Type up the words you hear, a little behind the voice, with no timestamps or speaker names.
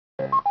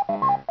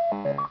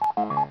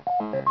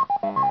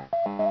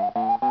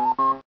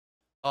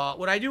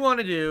what I do want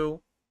to do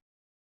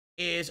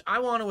is I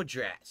want to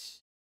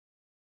address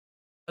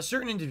a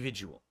certain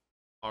individual,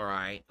 all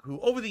right, who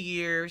over the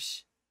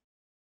years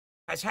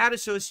has had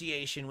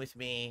association with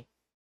me,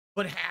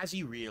 but has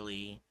he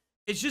really?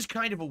 It's just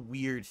kind of a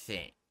weird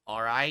thing,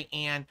 all right?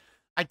 And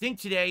I think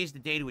today is the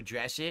day to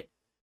address it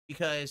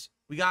because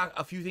we got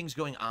a few things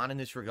going on in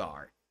this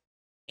regard.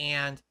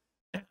 And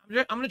I'm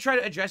going to try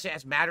to address it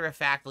as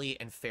matter-of-factly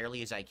and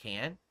fairly as I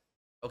can,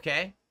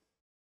 okay?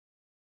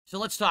 So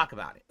let's talk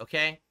about it,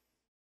 okay?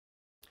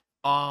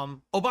 Oh,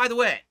 by the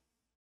way,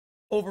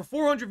 over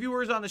 400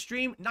 viewers on the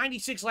stream,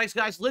 96 likes,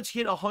 guys. Let's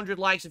hit 100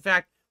 likes. In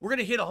fact, we're going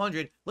to hit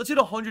 100. Let's hit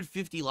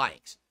 150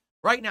 likes.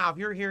 Right now, if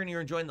you're here and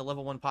you're enjoying the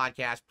Level 1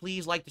 podcast,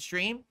 please like the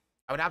stream.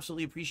 I would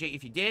absolutely appreciate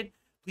if you did.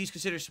 Please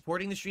consider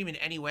supporting the stream in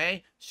any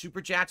way. Super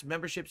chats,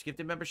 memberships,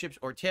 gifted memberships,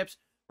 or tips.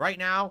 Right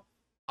now,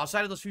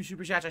 outside of those few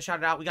super chats I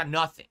shouted out, we got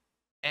nothing.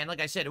 And like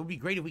I said, it would be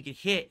great if we could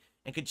hit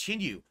and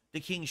continue the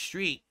King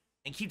streak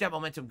and keep that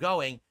momentum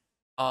going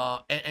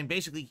and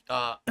basically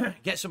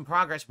get some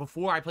progress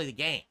before I play the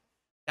game.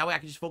 That way I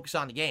can just focus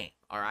on the game,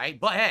 all right?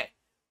 But hey,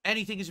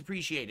 anything is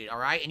appreciated, all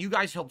right? And you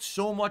guys helped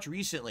so much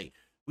recently.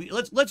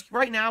 Let's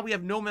right now, we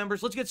have no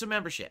members. Let's get some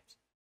memberships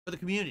for the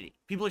community.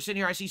 People are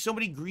sitting here. I see so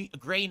many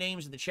gray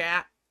names in the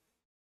chat.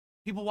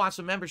 People want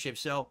some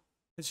memberships, so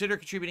consider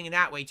contributing in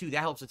that way, too. That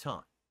helps a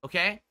ton,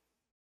 okay?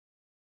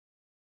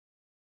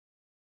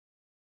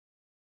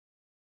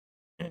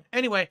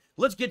 Anyway,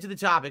 let's get to the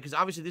topic, because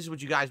obviously this is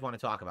what you guys want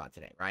to talk about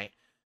today, right?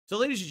 So,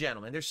 ladies and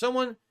gentlemen, there's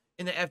someone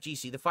in the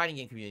FGC, the fighting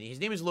game community. His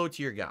name is Low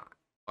Tier God,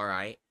 all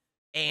right?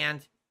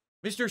 And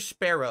Mr.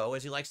 Sparrow,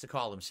 as he likes to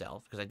call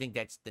himself, because I think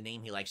that's the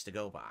name he likes to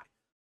go by,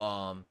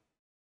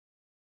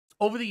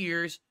 over the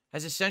years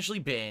has essentially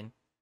been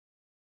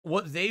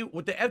what the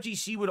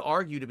FGC would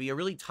argue to be a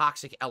really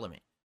toxic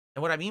element.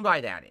 And what I mean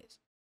by that is,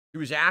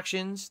 through his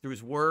actions, through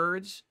his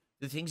words,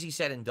 the things he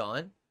said and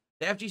done,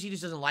 the FGC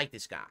just doesn't like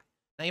this guy.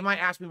 Now, you might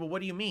ask me, well, what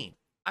do you mean?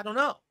 I don't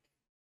know.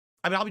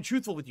 I mean, I'll be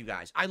truthful with you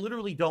guys. I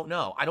literally don't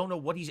know. I don't know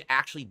what he's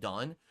actually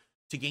done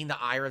to gain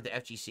the ire of the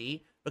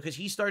FGC, because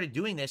he started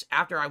doing this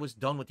after I was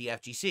done with the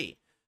FGC.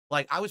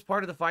 Like, I was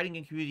part of the fighting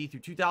game community through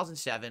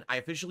 2007. I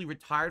officially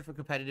retired from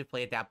competitive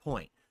play at that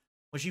point.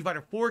 When Street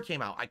Fighter 4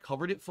 came out, I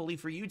covered it fully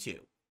for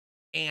YouTube.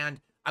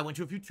 And I went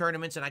to a few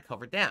tournaments and I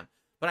covered them.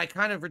 But I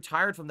kind of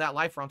retired from that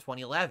life around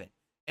 2011.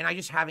 And I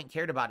just haven't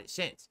cared about it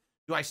since.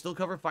 Do I still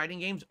cover fighting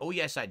games? Oh,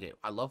 yes, I do.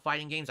 I love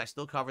fighting games. I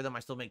still cover them.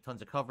 I still make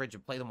tons of coverage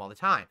and play them all the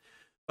time.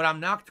 But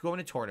I'm not going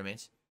to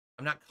tournaments.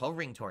 I'm not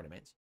covering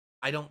tournaments.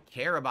 I don't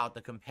care about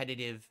the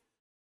competitive,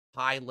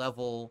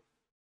 high-level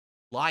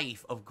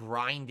life of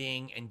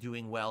grinding and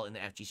doing well in the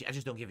FGC. I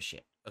just don't give a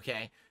shit,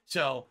 okay?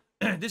 So,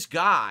 this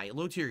guy,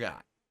 low-tier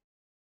guy,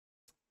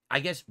 I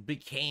guess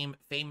became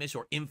famous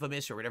or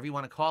infamous or whatever you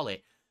want to call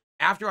it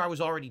after I was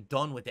already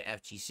done with the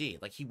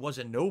FGC. Like, he was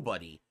a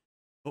nobody,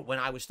 but when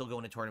I was still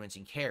going to tournaments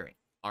and caring,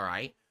 all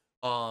right?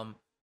 Now,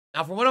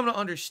 from what I'm going to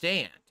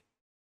understand,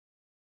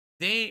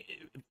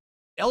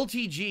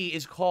 LTG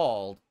is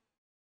called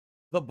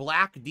the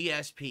Black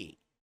DSP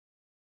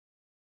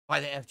by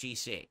the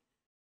FGC.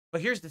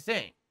 But here's the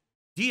thing.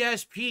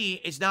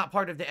 DSP is not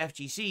part of the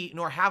FGC,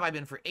 nor have I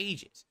been for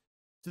ages.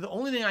 So the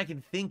only thing I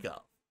can think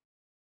of,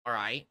 all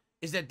right,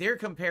 is that they're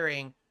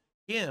comparing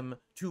him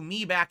to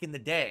me back in the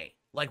day.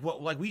 Like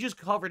we just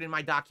covered in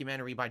my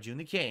documentary by June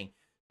the King,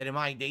 that in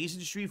my days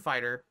in Street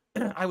Fighter,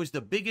 I was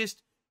the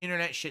biggest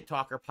internet shit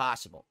talker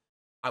possible.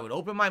 I would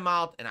open my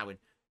mouth and I would,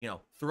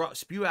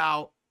 spew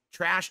out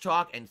trash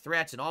talk and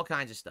threats and all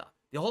kinds of stuff.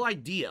 The whole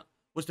idea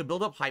was to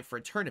build up hype for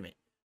a tournament,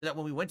 so that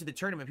when we went to the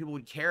tournament, people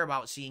would care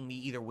about seeing me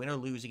either win or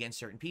lose against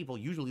certain people,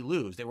 usually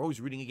lose. They were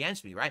always rooting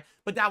against me, right?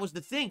 But that was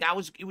the thing.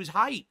 It was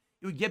hype.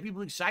 It would get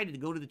people excited to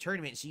go to the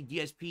tournament and see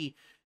DSP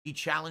be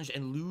challenged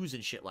and lose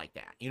and shit like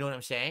that. You know what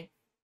I'm saying?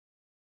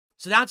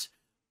 So that's,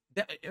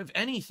 if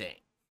anything,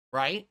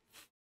 right?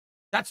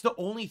 That's the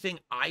only thing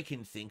I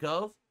can think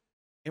of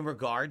in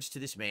regards to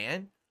this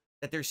man,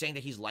 that they're saying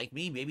that he's like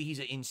me. Maybe he's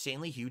an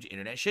insanely huge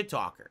internet shit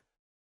talker.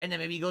 And then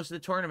maybe he goes to the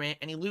tournament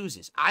and he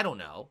loses. I don't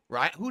know,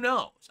 right? Who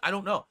knows? I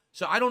don't know.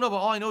 So I don't know, but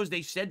all I know is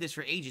they've said this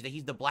for ages, that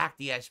he's the Black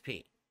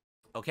DSP.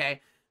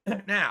 Okay?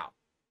 Now,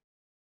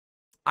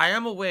 I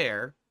am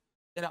aware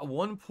that at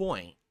one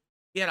point,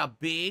 he had a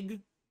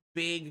big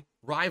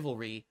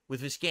rivalry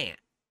with Viscan,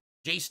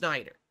 Jay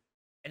Snyder.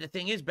 And the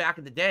thing is, back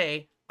in the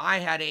day, I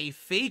had a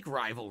fake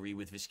rivalry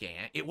with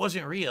Viscan. It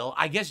wasn't real.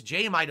 I guess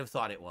Jay might have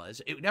thought it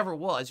was. It never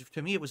was.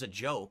 To me, it was a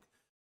joke.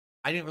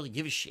 I didn't really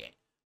give a shit.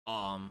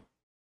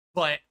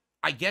 But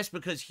I guess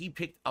because he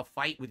picked a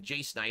fight with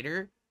Jay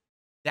Snyder,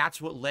 that's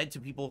what led to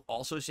people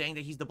also saying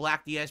that he's the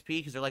Black DSP,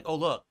 because they're like, oh,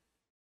 look,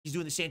 he's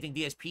doing the same thing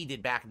DSP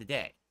did back in the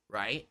day,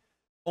 right?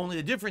 Only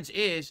the difference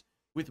is,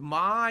 with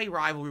my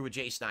rivalry with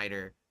Jay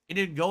Snyder, it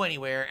didn't go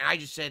anywhere, and I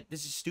just said,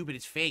 this is stupid,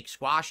 it's fake,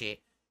 squash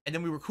it, and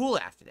then we were cool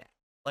after that.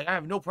 Like, I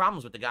have no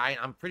problems with the guy, and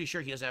I'm pretty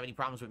sure he doesn't have any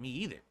problems with me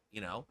either,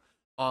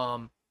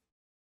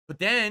 But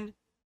then,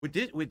 with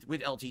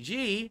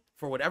LTG,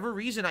 for whatever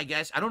reason, I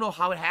guess, I don't know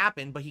how it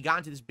happened, but he got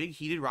into this big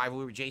heated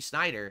rivalry with Jay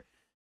Snyder,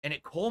 and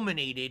it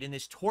culminated in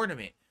this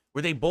tournament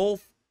where they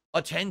both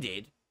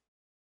attended.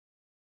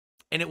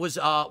 And it was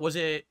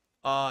it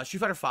Street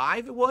Fighter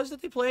 5 it was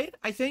that they played,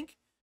 I think.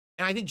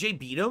 And I think Jay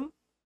beat him.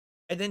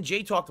 And then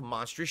Jay talked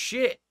monstrous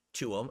shit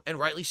to him, and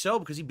rightly so,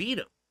 because he beat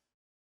him.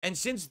 And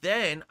since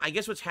then, I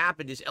guess what's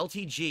happened is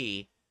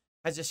LTG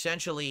has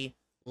essentially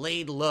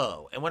laid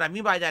low. And what I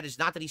mean by that is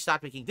not that he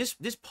stopped making... This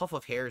puff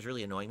of hair is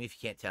really annoying me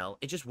if you can't tell.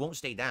 It just won't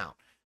stay down.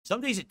 Some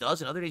days it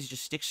does, and other days it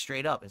just sticks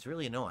straight up. It's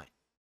really annoying.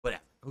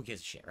 Whatever. Who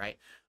gives a shit, right?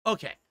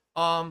 Okay.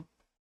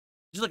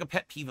 Just like a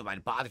pet peeve of mine.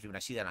 It bothers me when I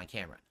see that on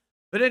camera.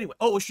 But anyway,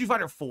 it was Street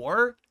Fighter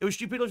 4?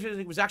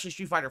 It was actually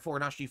Street Fighter 4,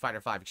 not Street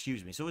Fighter 5,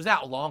 excuse me. So it was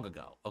that long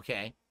ago,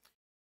 okay?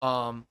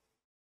 In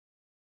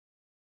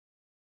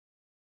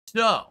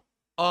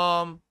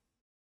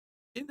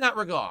that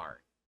regard,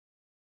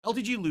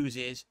 LTG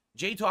loses,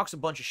 Jay talks a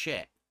bunch of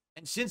shit.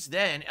 And since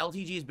then,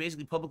 LTG has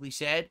basically publicly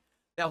said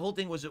that whole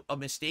thing was a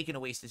mistake and a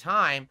waste of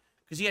time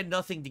because he had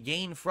nothing to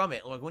gain from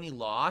it. Like when he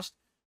lost,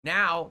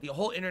 now the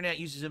whole internet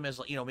uses him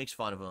as, makes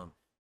fun of him.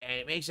 And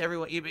it makes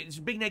everyone, it's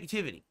big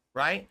negativity,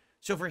 right?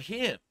 So for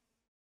him,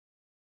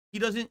 he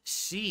doesn't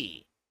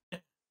see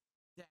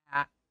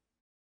that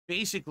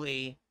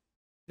basically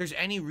there's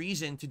any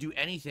reason to do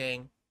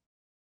anything.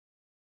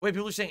 Wait,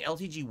 people are saying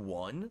LTG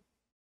won?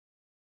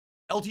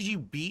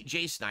 LTG beat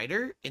Jay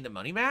Snyder in the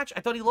money match?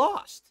 I thought he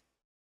lost.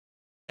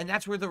 And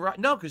that's where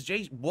no, because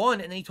Jay won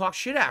and then he talked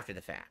shit after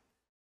the fact.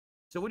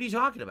 So what are you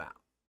talking about?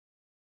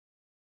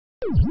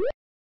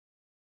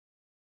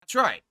 That's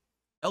right.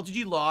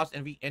 LTG lost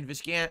and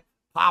Viscant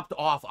popped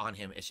off on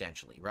him,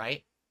 essentially,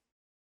 right?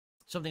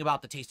 Something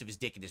about the taste of his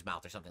dick in his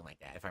mouth or something like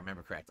that, if I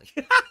remember correctly.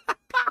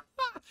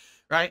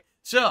 Right?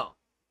 So,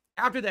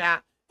 after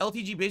that,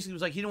 LTG basically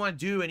was like, he didn't want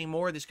to do any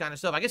more of this kind of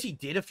stuff. I guess he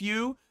did a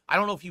few. I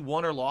don't know if he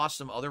won or lost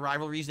some other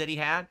rivalries that he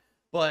had.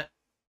 But,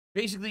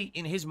 basically,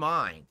 in his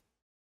mind,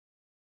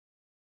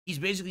 he's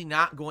basically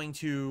not going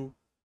to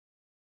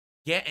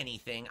get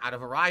anything out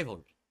of a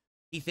rivalry.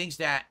 He thinks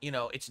that,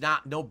 it's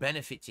no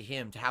benefit to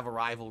him to have a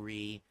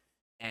rivalry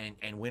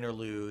and win or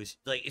lose.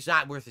 Like, it's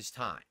not worth his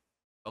time.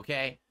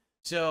 Okay?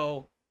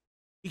 So,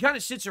 he kind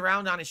of sits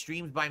around on his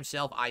streams by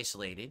himself,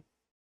 isolated.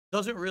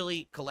 Doesn't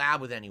really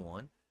collab with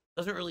anyone.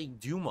 Doesn't really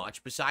do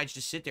much besides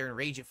just sit there and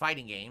rage at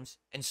fighting games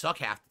and suck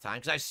half the time.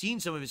 Because I've seen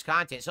some of his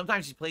content.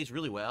 Sometimes he plays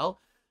really well,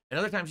 and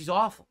other times he's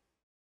awful.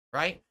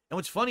 Right? And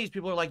what's funny is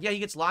people are like, yeah, he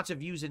gets lots of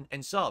views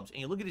and subs. And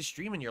you look at his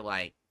stream and you're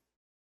like,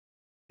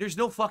 there's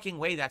no fucking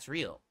way that's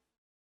real.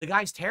 The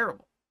guy's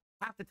terrible.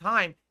 Half the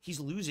time, he's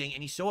losing,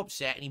 and he's so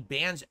upset, and he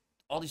bans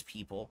all these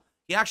people.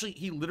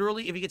 He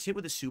literally, if he gets hit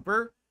with a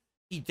super,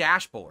 he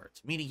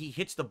dashboards, meaning he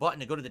hits the button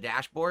to go to the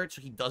dashboard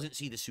so he doesn't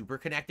see the super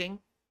connecting,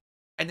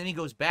 and then he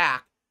goes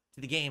back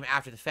to the game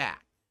after the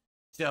fact.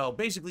 So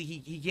basically,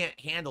 he can't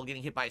handle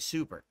getting hit by a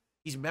super.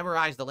 He's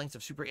memorized the lengths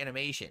of super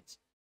animations.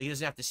 He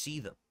doesn't have to see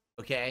them,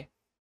 okay?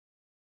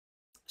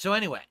 So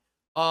anyway,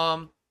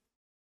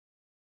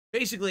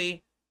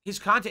 basically, his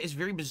content is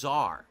very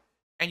bizarre.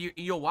 And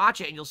you'll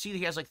watch it, and you'll see that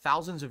he has, like,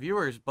 thousands of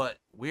viewers, but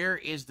where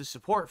is the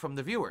support from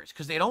the viewers?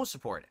 Because they don't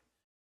support it.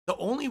 The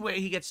only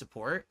way he gets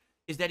support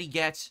is that he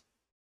gets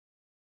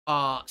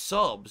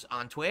subs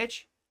on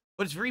Twitch,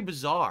 but it's very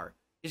bizarre.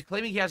 He's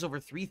claiming he has over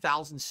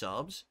 3,000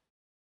 subs,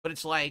 but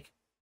it's like,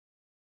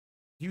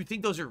 do you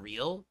think those are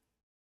real?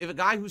 If a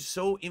guy who's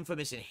so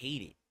infamous and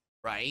hated,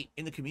 right,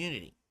 in the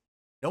community,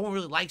 no one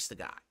really likes the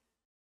guy.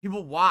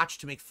 People watch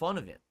to make fun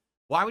of him.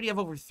 Why would he have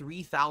over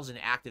 3,000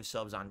 active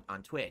subs on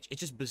Twitch? It's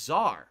just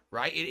bizarre,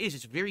 right? It is.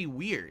 It's very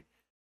weird.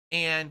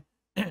 And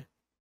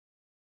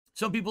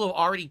some people have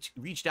already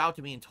reached out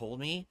to me and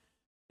told me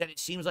that it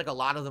seems like a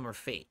lot of them are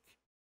fake.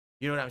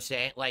 You know what I'm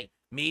saying? Like,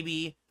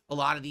 maybe a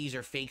lot of these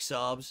are fake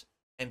subs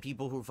and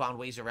people who found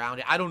ways around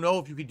it. I don't know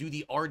if you could do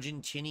the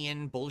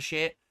Argentinian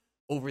bullshit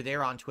over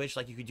there on Twitch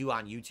like you could do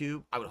on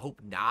YouTube. I would hope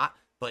not,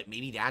 but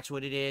maybe that's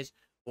what it is.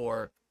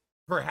 Or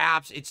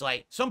perhaps it's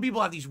like, some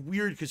people have these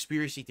weird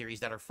conspiracy theories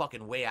that are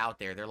fucking way out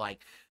there. They're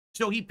like,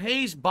 so he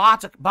pays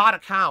bot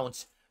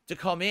accounts to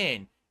come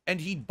in,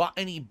 and he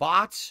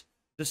bots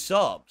the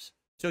subs,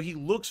 so he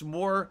looks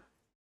more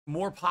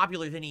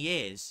popular than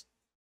he is,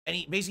 and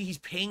he's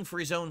paying for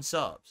his own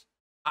subs.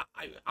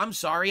 I'm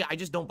sorry, I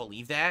just don't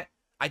believe that.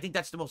 I think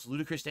that's the most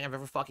ludicrous thing I've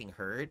ever fucking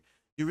heard.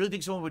 You really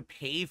think someone would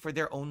pay for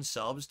their own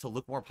subs to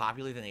look more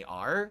popular than they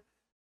are?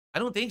 I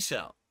don't think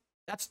so.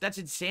 That's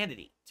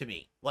insanity to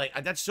me. Like,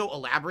 that's so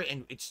elaborate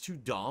and it's too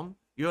dumb.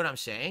 You know what I'm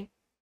saying?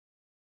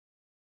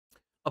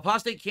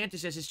 Apostate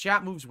Cantus says his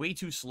chat moves way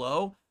too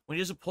slow. When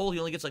he does a poll, he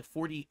only gets like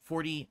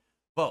 40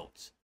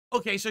 votes.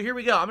 Okay, so here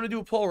we go. I'm going to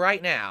do a poll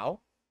right now.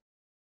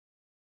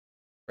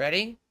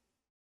 Ready?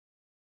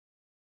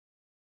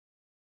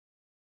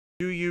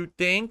 Do you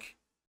think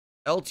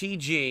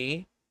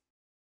LTG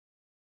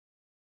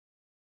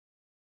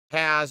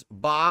has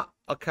bot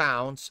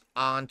accounts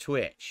on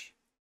Twitch?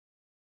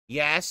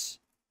 Yes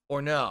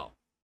or no?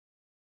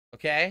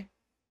 Okay?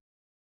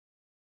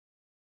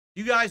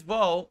 You guys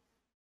vote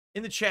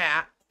in the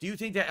chat. Do you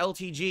think that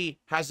LTG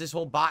has this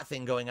whole bot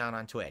thing going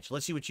on Twitch?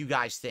 Let's see what you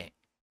guys think.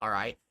 All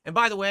right? And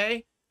by the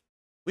way,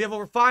 We have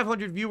over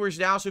 500 viewers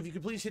now, so if you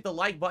could please hit the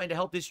like button to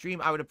help this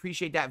stream, I would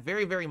appreciate that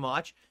very, very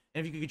much. And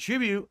if you could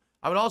contribute,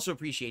 I would also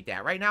appreciate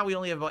that. Right now, we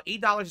only have about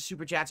 $8 of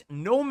super chats,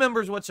 no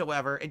members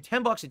whatsoever, and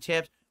 10 bucks of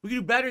tips. We can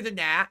do better than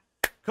that.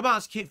 Come on,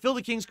 let's fill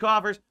the King's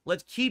coffers.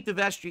 Let's keep the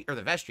vestry, or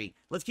the vestry.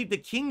 Let's keep the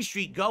King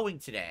Street going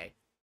today.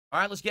 All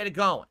right, let's get it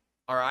going.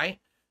 All right?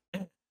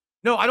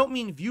 No, I don't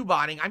mean view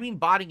botting. I mean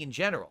botting in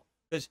general.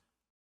 Because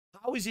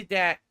how is it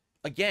that,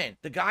 again,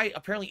 the guy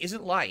apparently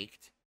isn't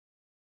liked,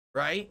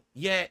 right?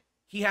 Yet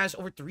he has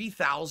over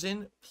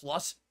 3,000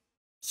 plus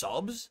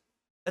subs?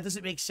 That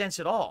doesn't make sense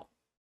at all.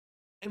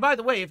 And by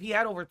the way, if he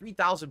had over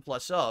 3,000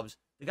 plus subs,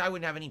 the guy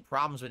wouldn't have any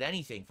problems with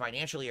anything,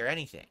 financially or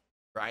anything,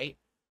 right?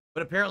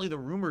 But apparently the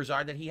rumors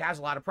are that he has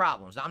a lot of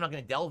problems. Now, I'm not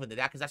going to delve into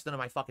that because that's none of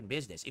my fucking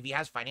business. If he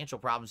has financial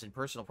problems and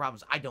personal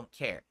problems, I don't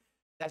care.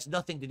 That's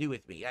nothing to do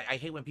with me. I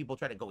hate when people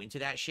try to go into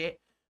that shit.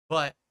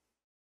 But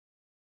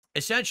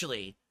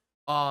essentially,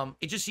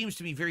 it just seems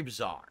to be very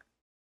bizarre.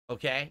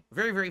 Okay?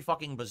 Very, very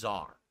fucking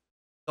bizarre.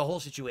 The whole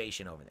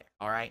situation over there.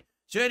 All right?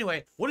 So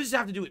anyway, what does this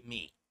have to do with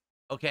me?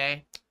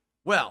 Okay?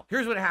 Well,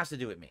 here's what it has to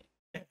do with me.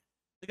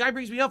 The guy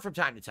brings me up from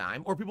time to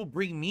time, or people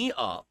bring me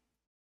up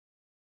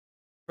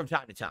from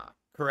time to time.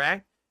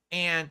 Correct?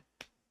 And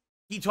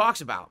he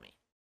talks about me.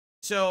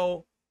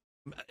 So,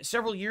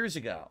 several years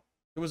ago,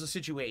 there was a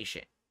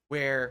situation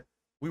where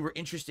we were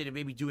interested in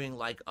maybe doing,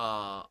 like,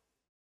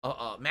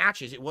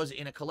 matches. It was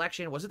in a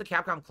collection. Was it the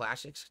Capcom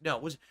Classics? No,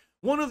 it was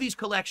one of these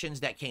collections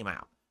that came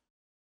out.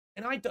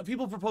 And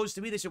people proposed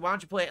to me, they said, why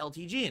don't you play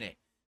LTG in it?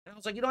 And I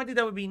was like, you know, I think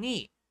that would be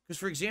neat. Because,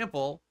 for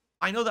example,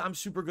 I know that I'm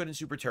super good in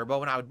Super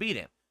Turbo, and I would beat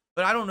him.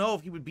 But I don't know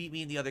if he would beat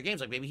me in the other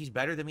games. Like, maybe he's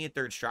better than me at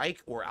Third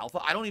Strike or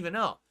Alpha. I don't even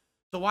know.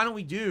 So why don't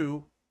we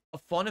do a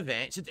fun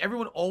event? Since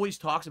everyone always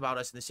talks about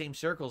us in the same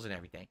circles and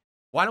everything,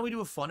 why don't we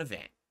do a fun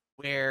event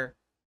where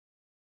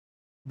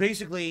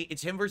basically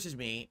it's him versus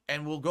me,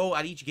 and we'll go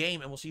at each game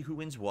and we'll see who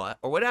wins what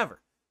or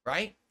whatever,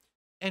 right?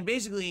 And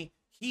basically,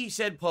 he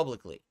said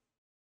publicly,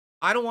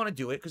 I don't want to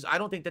do it because I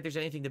don't think that there's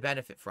anything to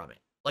benefit from it.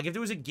 Like, if there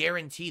was a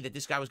guarantee that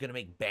this guy was going to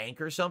make bank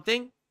or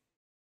something,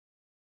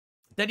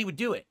 then he would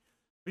do it.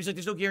 But he's like,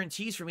 there's no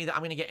guarantees for me that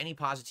I'm going to get any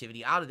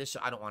positivity out of this, so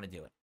I don't want to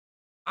do it.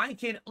 I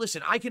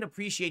can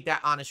appreciate that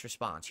honest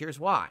response. Here's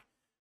why.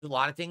 There's a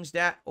lot of things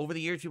that over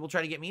the years people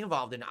try to get me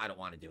involved in. I don't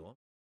want to do them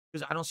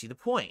because I don't see the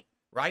point,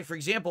 right? For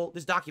example,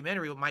 this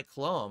documentary with Mike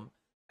Klum,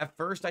 at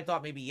first I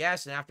thought maybe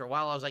yes, and after a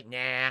while I was like,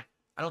 nah,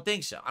 I don't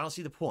think so. I don't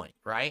see the point,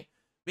 right?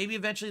 Maybe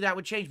eventually that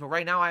would change, but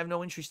right now I have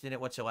no interest in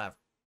it whatsoever.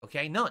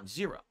 Okay? None.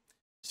 Zero.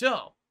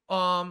 So,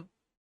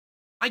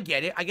 I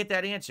get it. I get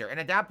that answer. And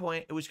at that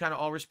point, it was kind of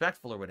all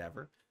respectful or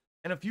whatever.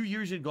 And a few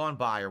years had gone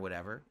by or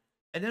whatever.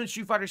 And then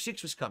Street Fighter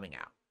 6 was coming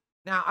out.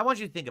 Now, I want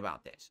you to think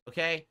about this,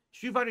 okay?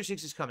 Street Fighter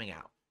 6 is coming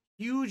out.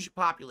 Huge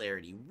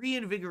popularity,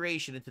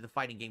 reinvigoration into the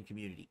fighting game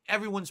community.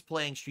 Everyone's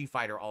playing Street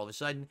Fighter all of a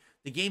sudden.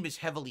 The game is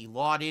heavily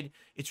lauded.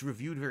 It's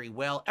reviewed very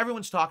well.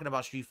 Everyone's talking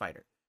about Street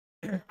Fighter.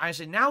 I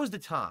said, now is the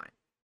time.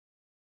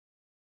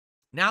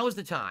 Now is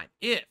the time.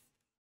 If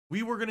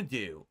we were going to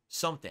do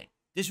something,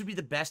 this would be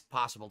the best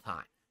possible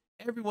time.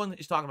 Everyone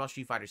is talking about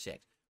Street Fighter 6.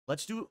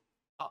 Let's do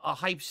a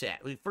hype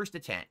set, first to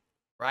 10,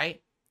 right?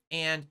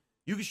 And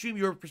you can stream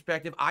your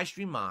perspective. I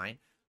stream mine.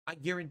 I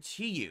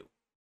guarantee you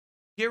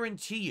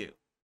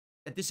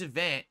that this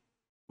event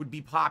would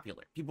be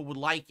popular. People would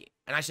like it.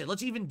 And I said,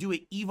 let's even do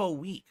it Evo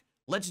week.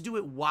 Let's do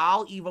it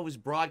while Evo is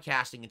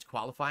broadcasting its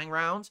qualifying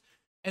rounds.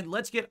 And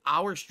let's get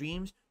our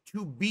streams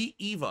to beat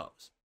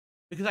Evo's.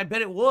 Because I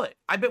bet it would.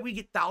 I bet we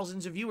get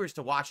thousands of viewers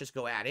to watch us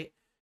go at it.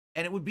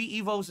 And it would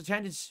be Evo's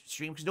attendance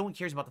stream because no one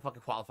cares about the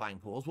fucking qualifying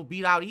pools. We'll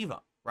beat out Evo,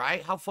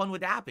 right? How fun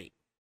would that be?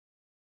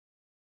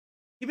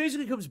 He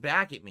basically comes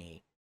back at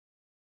me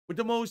with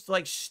the most,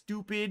 like,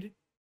 stupid,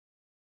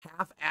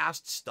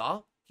 half-assed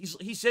stuff.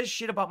 He says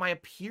shit about my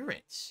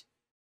appearance.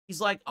 He's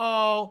like,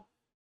 oh,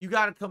 you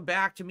got to come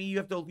back to me. You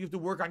have to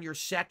work on your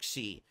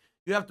sexy.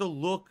 You have to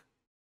look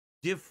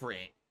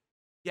different.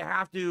 You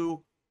have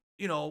to,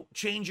 you know,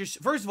 change your...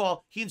 First of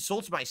all, he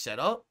insults my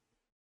setup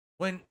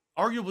when...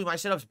 Arguably, my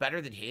setup's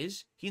better than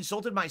his. He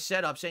insulted my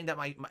setup, saying that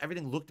my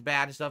everything looked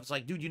bad and stuff. It's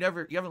like, dude, you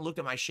haven't looked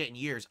at my shit in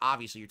years.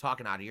 Obviously, you're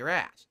talking out of your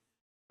ass,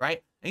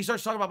 right? And he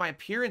starts talking about my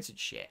appearance and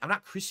shit. I'm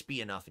not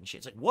crispy enough and shit.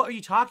 It's like, what are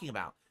you talking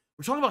about?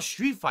 We're talking about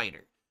Street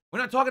Fighter. We're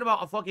not talking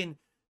about a fucking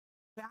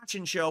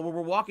fashion show where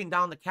we're walking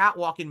down the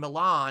catwalk in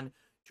Milan.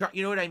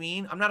 You know what I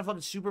mean? I'm not a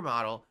fucking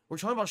supermodel. We're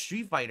talking about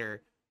Street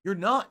Fighter. You're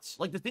nuts.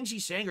 Like, the things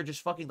he's saying are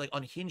just fucking, like,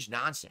 unhinged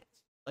nonsense.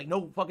 Like,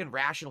 no fucking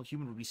rational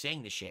human would be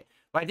saying this shit.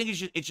 But I think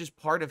it's just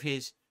part of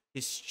his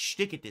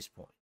shtick at this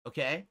point,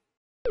 okay?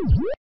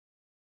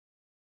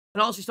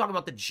 And also he's talking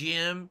about the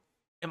gym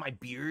and my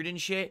beard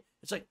and shit.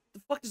 It's like,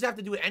 the fuck does that have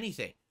to do with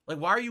anything? Like,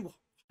 why are you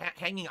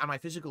hanging on my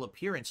physical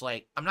appearance?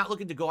 Like, I'm not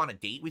looking to go on a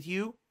date with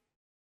you.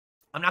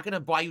 I'm not going to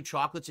buy you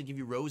chocolates and give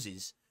you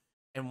roses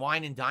and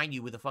wine and dine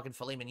you with a fucking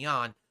filet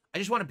mignon. I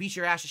just want to beat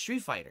your ass at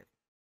Street Fighter.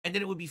 And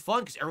then it would be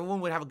fun because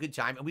everyone would have a good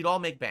time and we'd all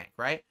make bank,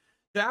 right?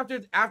 So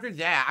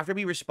after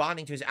me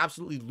responding to his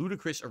absolutely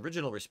ludicrous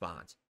original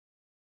response,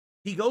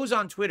 he goes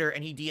on Twitter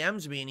and he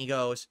DMs me and he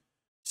goes,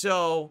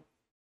 So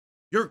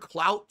you're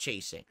clout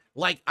chasing.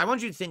 Like, I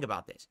want you to think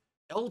about this.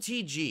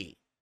 LTG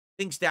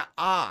thinks that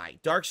I,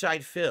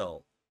 Darkside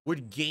Phil,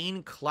 would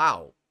gain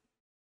clout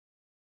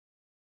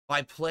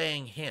by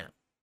playing him.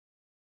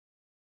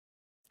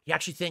 He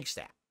actually thinks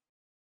that.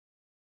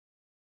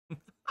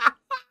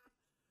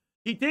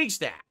 He thinks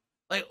that.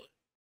 Like,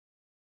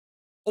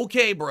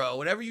 okay, bro,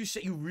 whatever you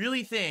say, you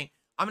really think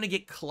I'm going to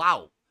get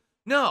clout.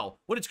 No,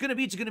 what it's going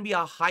to be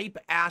a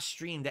hype-ass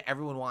stream that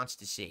everyone wants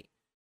to see.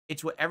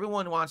 It's what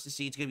everyone wants to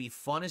see. It's going to be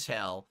fun as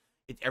hell.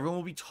 Everyone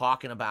will be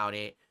talking about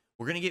it.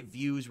 We're going to get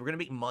views. We're going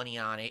to make money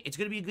on it. It's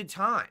going to be a good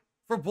time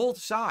for both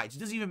sides. It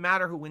doesn't even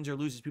matter who wins or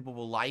loses. People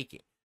will like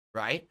it,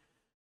 right?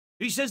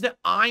 He says that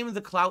I'm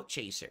the clout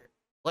chaser.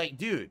 Like,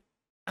 dude,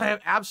 I have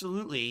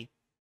absolutely...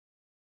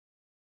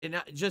 And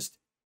I'm just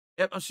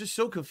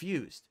so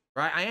confused,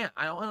 right? I am.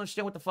 I don't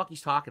understand what the fuck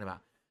he's talking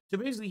about. So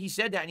basically, he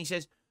said that, and he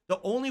says,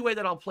 the only way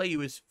that I'll play you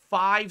is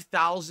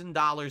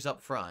 $5,000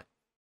 up front.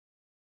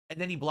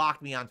 And then he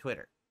blocked me on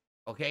Twitter.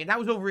 Okay? And that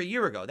was over a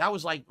year ago. That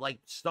was like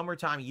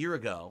summertime a year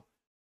ago,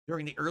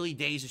 during the early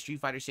days of Street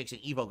Fighter 6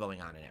 and Evo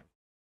going on in there.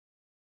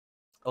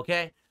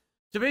 Okay?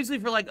 So basically,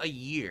 for like a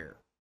year,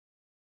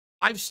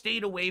 I've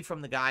stayed away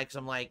from the guy because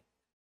I'm like,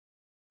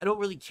 I don't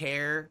really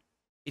care.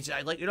 It's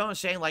like, you know what I'm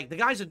saying? Like, the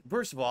guy's,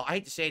 first of all, I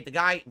hate to say it, the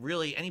guy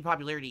really, any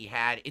popularity he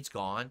had, it's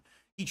gone.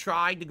 He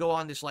tried to go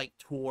on this, like,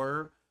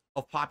 tour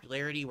of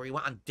popularity where he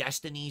went on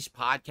Destiny's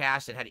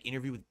podcast and had an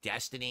interview with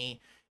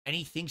Destiny, and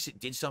he thinks it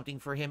did something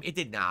for him. It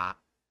did not.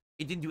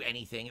 It didn't do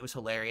anything. It was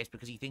hilarious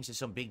because he thinks it's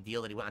some big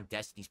deal that he went on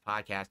Destiny's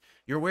podcast.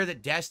 You're aware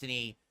that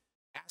Destiny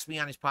asked me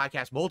on his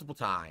podcast multiple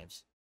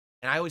times,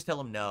 and I always tell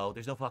him no.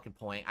 There's no fucking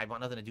point. I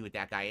want nothing to do with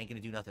that guy. He ain't gonna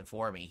do nothing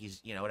for me.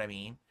 He's, you know what I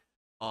mean?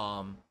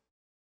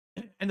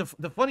 And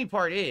the funny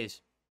part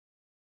is,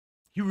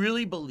 he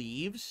really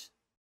believes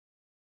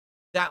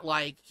that,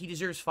 like, he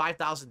deserves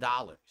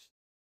 $5,000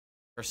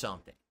 or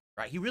something,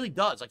 right? He really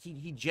does. Like,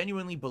 he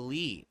genuinely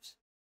believes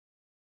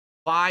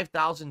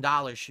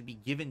 $5,000 should be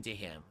given to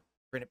him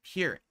for an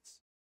appearance.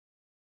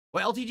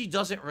 What LTG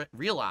doesn't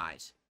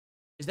realize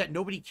is that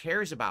nobody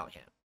cares about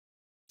him.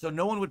 So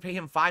no one would pay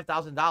him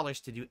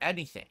 $5,000 to do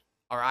anything,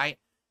 all right?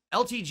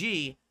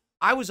 LTG,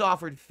 I was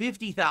offered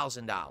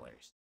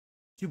 $50,000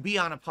 to be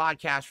on a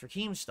podcast for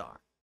Keemstar,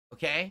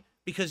 okay?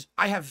 Because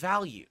I have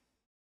value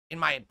in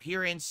my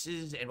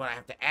appearances and what I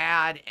have to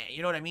add. And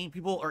you know what I mean?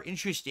 People are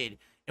interested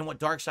in what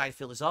Darkside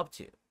Phil is up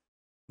to.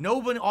 No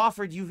one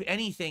offered you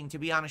anything to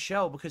be on a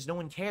show because no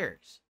one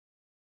cares.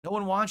 No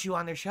one wants you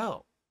on their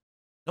show.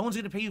 No one's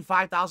going to pay you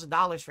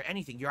 $5,000 for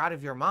anything. You're out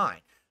of your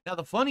mind. Now,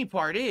 the funny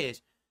part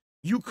is,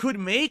 you could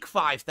make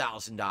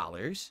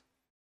 $5,000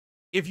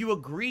 if you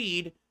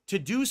agreed to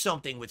do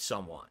something with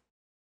someone.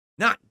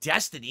 Not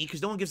Destiny,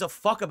 because no one gives a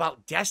fuck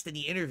about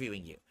Destiny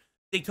interviewing you.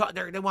 They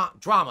want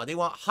drama. They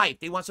want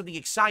hype. They want something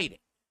exciting.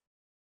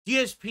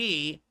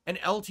 DSP and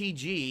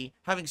LTG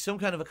having some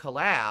kind of a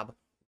collab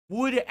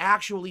would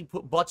actually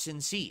put butts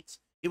in seats.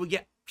 It would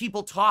get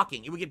people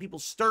talking. It would get people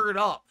stirred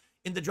up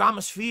in the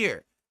drama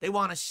sphere. They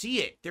want to see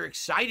it. They're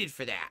excited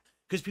for that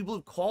because people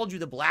have called you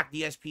the Black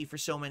DSP for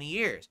so many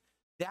years.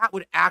 That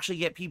would actually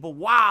get people,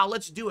 wow,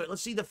 let's do it.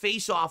 Let's see the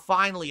face-off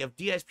finally of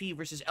DSP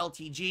versus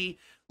LTG.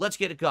 Let's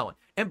get it going.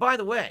 And by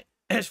the way,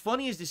 as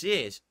funny as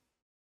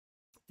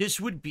this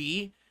would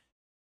be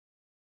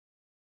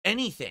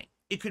anything.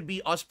 It could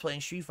be us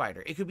playing Street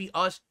Fighter. It could be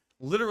us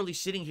literally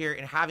sitting here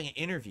and having an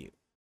interview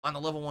on the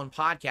Level 1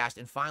 podcast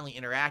and finally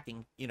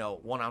interacting, you know,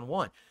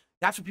 one-on-one.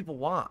 That's what people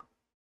want.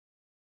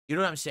 You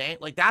know what I'm saying?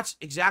 Like, that's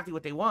exactly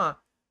what they want.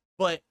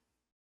 But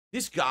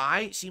this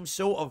guy seems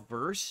so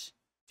averse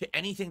to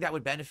anything that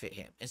would benefit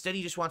him. Instead,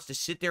 he just wants to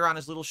sit there on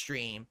his little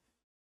stream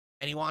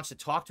and he wants to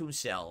talk to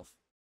himself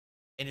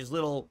in his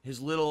little,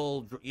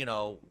 you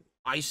know,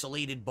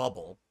 isolated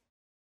bubble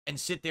and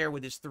sit there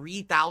with his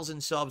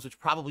 3,000 subs, which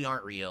probably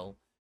aren't real.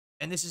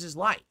 And this is his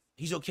life.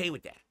 He's okay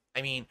with that.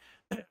 I mean,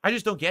 I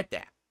just don't get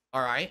that.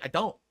 All right? I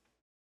don't.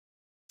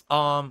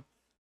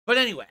 But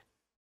anyway,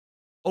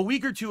 a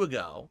week or two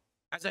ago,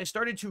 as I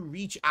started to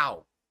reach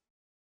out,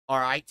 all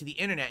right, to the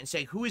internet and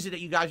say, who is it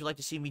that you guys would like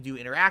to see me do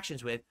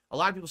interactions with? A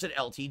lot of people said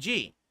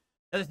LTG.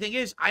 Now, the thing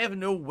is, I have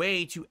no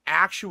way to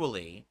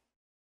actually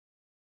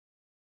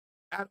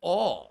at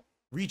all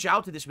reach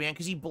out to this man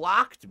because he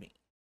blocked me.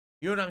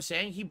 You know what I'm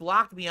saying? He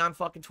blocked me on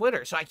fucking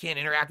Twitter, so I can't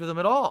interact with him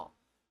at all.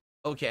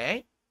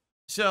 Okay?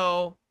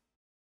 So,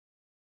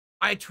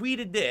 I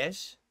tweeted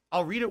this.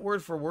 I'll read it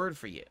word for word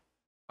for you.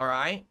 All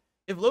right?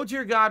 If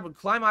low-tier God would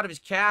climb out of his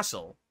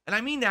castle, and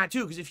I mean that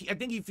too, because I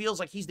think he feels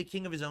like he's the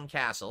king of his own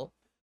castle.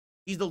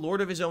 He's the lord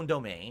of his own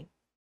domain.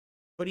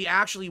 But he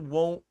actually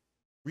won't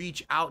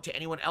reach out to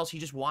anyone else. He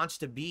just wants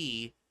to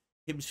be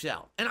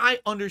himself. And I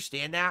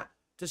understand that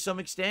to some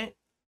extent.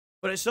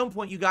 But at some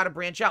point, you got to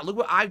branch out. Look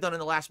what I've done in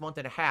the last month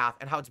and a half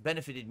and how it's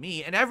benefited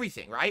me and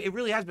everything, right? It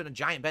really has been a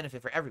giant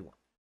benefit for everyone.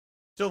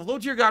 So if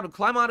low-tier God would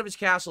climb out of his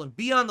castle and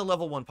be on the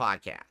Level 1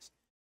 podcast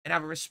and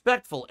have a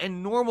respectful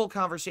and normal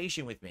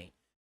conversation with me,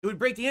 it would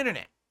break the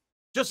internet.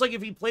 Just like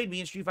if he played me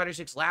in Street Fighter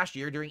 6 last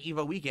year during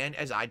Evo weekend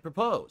as I'd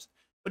proposed.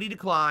 But he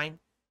declined.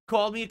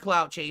 called me a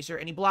clout chaser,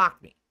 and he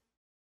blocked me.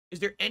 Is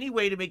there any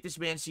way to make this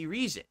man see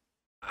reason?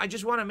 I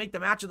just want to make the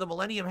match of the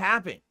millennium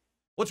happen.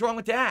 What's wrong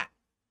with that?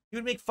 He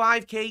would make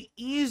 5K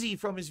easy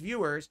from his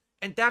viewers,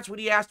 and that's what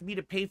he asked me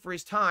to pay for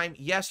his time.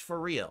 Yes, for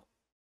real.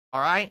 All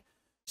right?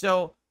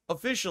 So,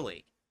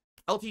 officially,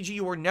 LTG,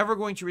 you are never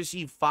going to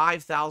receive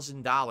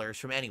 $5,000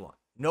 from anyone.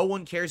 No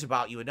one cares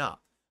about you enough.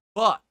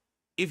 But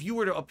if you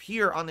were to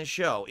appear on the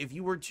show, if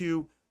you were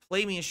to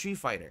play me a Street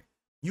Fighter,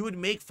 you would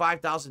make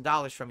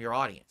 $5,000 from your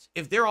audience.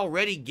 If they're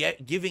already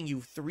giving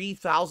you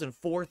 3,000,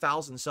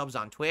 4,000 subs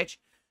on Twitch,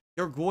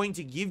 they're going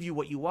to give you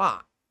what you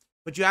want.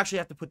 But you actually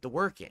have to put the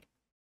work in.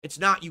 It's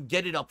not you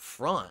get it up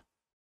front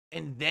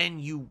and then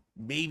you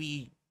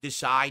maybe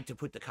decide to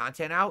put the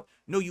content out.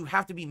 No, you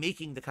have to be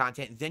making the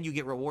content, then you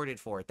get rewarded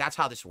for it. That's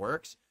how this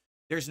works.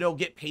 There's no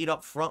get paid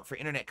up front for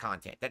internet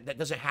content. That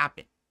doesn't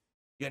happen.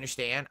 You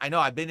understand? I know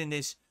I've been in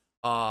this,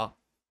 I've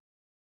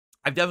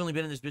definitely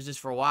been in this business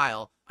for a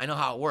while. I know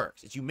how it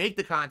works. It's you make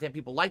the content,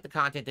 people like the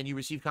content, then you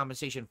receive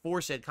compensation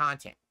for said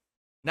content.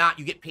 Not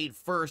you get paid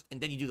first and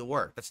then you do the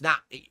work. That's not,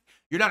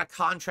 you're not a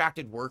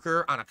contracted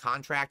worker on a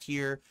contract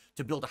here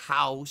to build a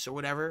house or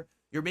whatever.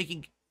 You're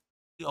making,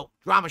 you know,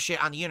 drama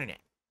shit on the internet.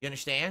 You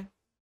understand?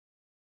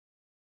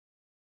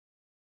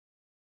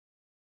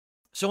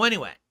 So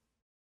anyway,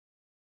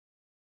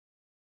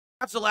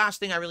 that's the last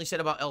thing I really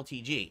said about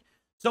LTG.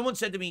 Someone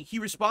said to me, he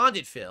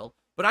responded, Phil,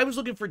 but I was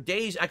looking for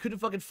days. I couldn't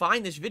fucking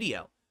find this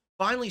video.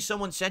 Finally,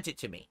 someone sent it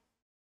to me.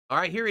 All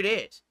right, here it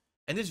is.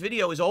 And this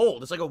video is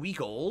old. It's like a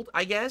week old,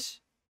 I guess.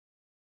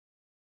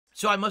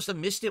 So I must have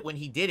missed it when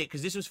he did it,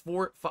 because this was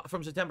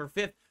from September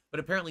 5th, but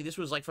apparently this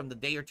was like from the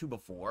day or two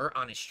before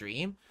on his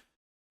stream.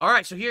 All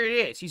right, so here it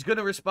is. He's going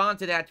to respond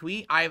to that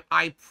tweet.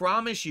 I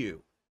promise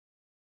you,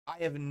 I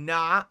have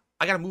not,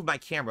 I got to move my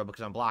camera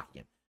because I'm blocking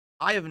him.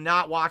 I have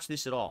not watched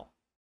this at all.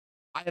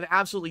 I have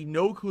absolutely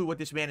no clue what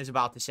this man is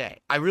about to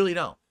say. I really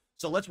don't.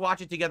 So let's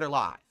watch it together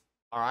live.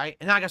 All right?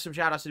 And now I got some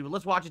shout outs to do, but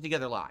let's watch it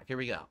together live. Here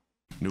we go.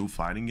 New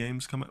fighting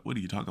games come out? What are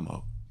you talking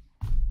about?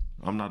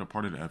 I'm not a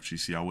part of the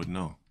FGC. I wouldn't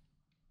know.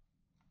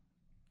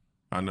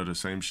 I know the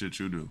same shit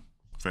you do.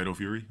 Fatal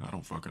Fury? I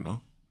don't fucking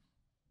know.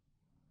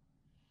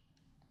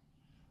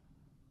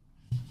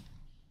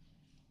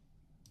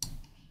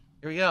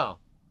 Here we go.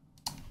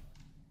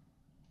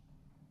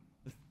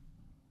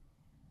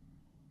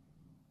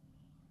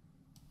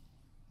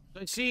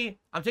 So see,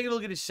 I'm taking a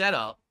look at his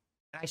setup,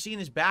 and I see in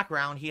his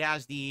background he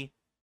has the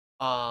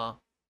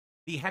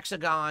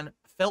hexagon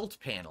felt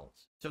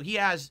panels. So he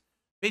has,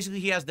 basically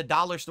he has the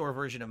dollar store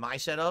version of my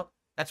setup.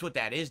 That's what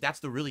that is.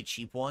 That's the really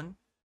cheap one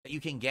that you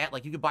can get.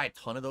 Like, you could buy a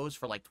ton of those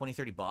for like 20,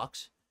 30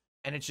 bucks.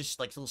 And it's just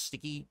like little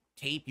sticky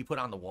tape you put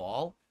on the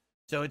wall.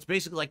 So it's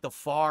basically like the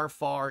far,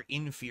 far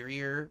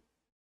inferior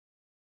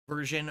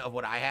version of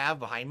what I have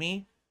behind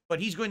me. But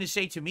he's going to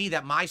say to me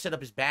that my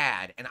setup is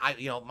bad, and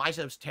my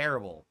setup's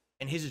terrible,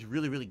 and his is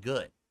really, really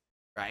good.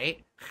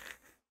 Right?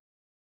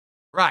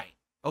 Right.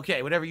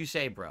 Okay, whatever you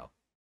say, bro.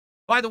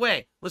 By the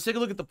way, let's take a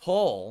look at the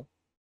poll.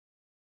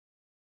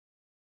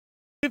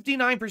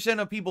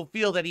 59% of people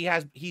feel that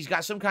he's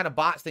got some kind of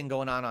bot thing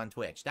going on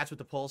Twitch. That's what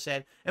the poll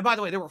said. And by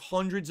the way, there were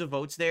hundreds of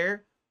votes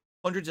there.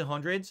 Hundreds and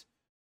hundreds.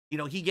 You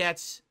know, he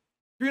gets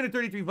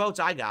 333 votes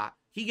I got.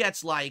 He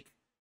gets like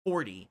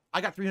 40. I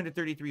got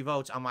 333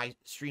 votes on my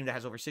stream that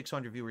has over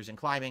 600 viewers and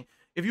climbing.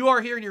 If you are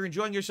here and you're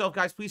enjoying yourself,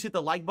 guys, please hit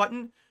the like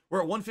button.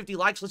 We're at 150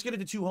 likes. Let's get it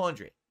to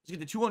 200. Let's get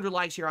to 200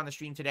 likes here on the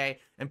stream today.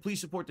 And please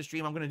support the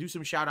stream. I'm going to do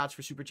some shout outs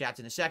for super chats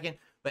in a second.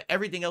 But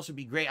everything else would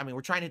be great. I mean,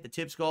 we're trying to hit the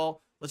tips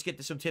goal. Let's get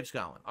to some tips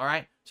going. All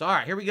right? So, all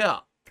right, here we go.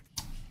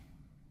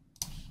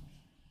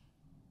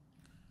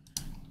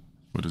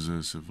 What is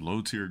this? If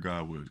low-tier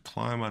guy would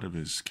climb out of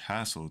his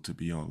castle to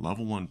be on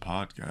level 1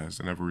 podcast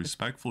and have a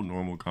respectful,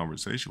 normal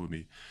conversation with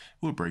me,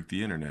 it would break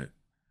the internet.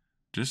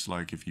 Just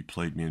like if he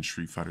played me in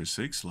Street Fighter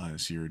 6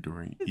 last year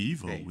during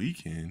EVO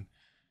weekend,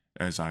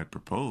 as I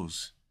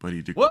proposed, but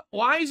he did. What?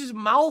 Why is his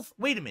mouth?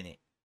 Wait a minute.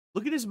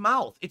 Look at his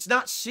mouth. It's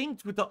not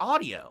synced with the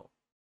audio.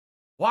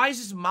 Why is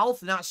his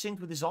mouth not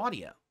synced with his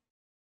audio?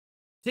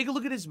 Take a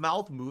look at his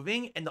mouth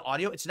moving and the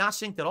audio. It's not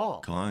synced at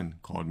all. Klein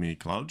called me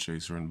Cloud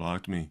Chaser and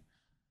blocked me.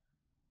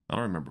 I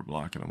don't remember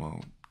blocking him. I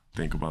don't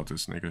think about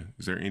this nigga.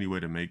 Is there any way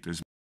to make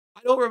this?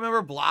 I don't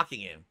remember blocking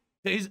him.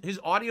 His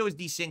audio is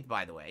desynced,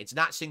 by the way. It's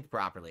not synced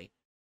properly.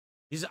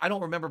 I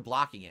don't remember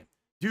blocking him.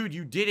 Dude,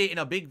 you did it in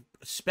a big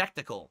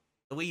spectacle.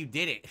 The way you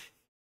did it.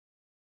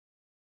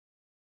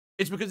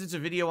 It's because it's a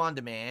video on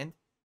demand.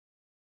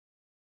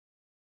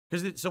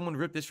 Because someone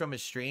ripped this from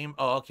his stream.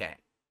 Oh, okay.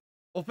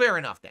 Well, fair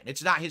enough then.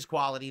 It's not his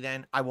quality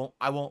then. I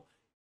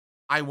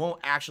won't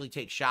actually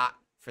take shot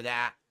for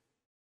that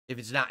if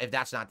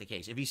that's not the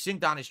case. If he's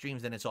synced on his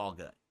streams, then it's all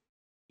good.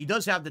 He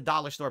does have the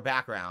dollar store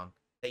background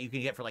that you can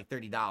get for like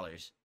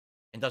 $30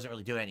 and doesn't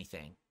really do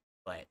anything.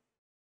 But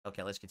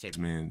okay, let's continue.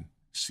 Man,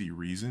 see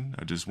reason?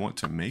 I just want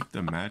to make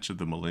the match of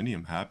the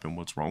millennium happen.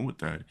 What's wrong with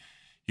that?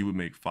 He would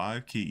make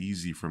 5K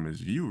easy from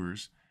his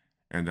viewers,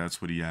 and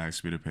that's what he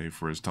asked me to pay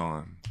for his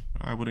time.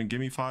 I wouldn't give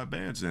me 5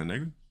 bands then,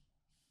 nigga.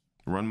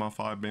 Run my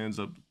 5 bands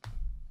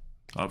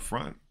up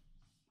front.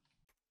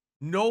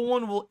 No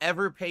one will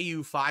ever pay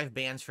you 5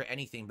 bands for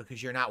anything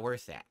because you're not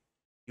worth that.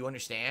 You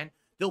understand?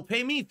 They'll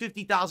pay me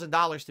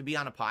 $50,000 to be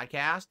on a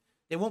podcast.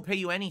 They won't pay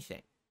you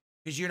anything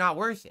because you're not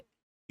worth it.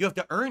 You have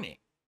to earn it.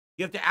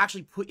 You have to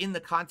actually put in the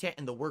content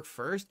and the work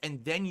first,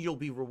 and then you'll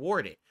be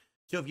rewarded.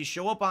 So if you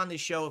show up on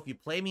this show, if you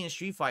play me in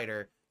Street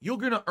Fighter, you're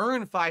going to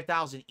earn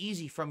 5,000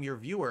 easy from your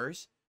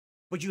viewers,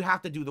 but you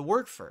have to do the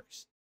work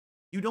first.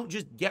 You don't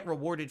just get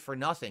rewarded for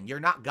nothing.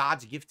 You're not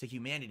God's gift to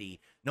humanity.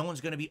 No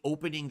one's going to be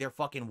opening their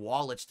fucking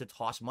wallets to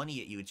toss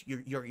money at you.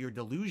 You're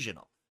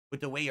delusional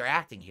with the way you're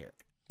acting here.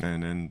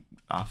 And then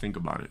I'll think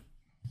about it.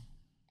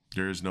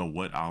 There is no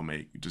what I'll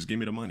make. Just give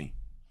me the money.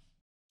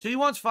 So he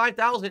wants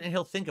 5,000 and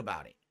he'll think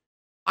about it.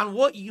 On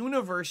what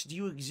universe do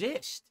you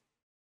exist?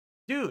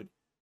 Dude,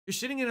 you're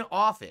sitting in an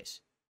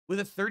office with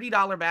a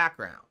 $30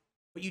 background,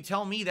 but you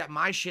tell me that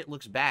my shit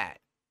looks bad,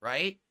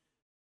 right?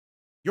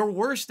 You're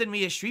worse than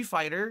me as Street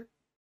Fighter.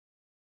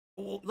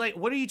 Like,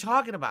 what are you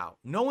talking about?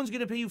 No one's going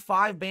to pay you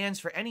 5 bands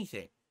for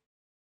anything.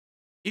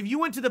 If you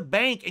went to the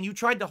bank and you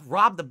tried to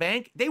rob the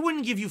bank, they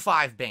wouldn't give you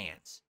 5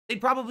 bands.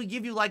 They'd probably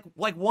give you like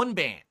 1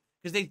 band.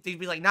 Because they'd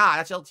be like, nah,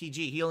 that's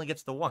LTG. He only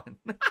gets the 1.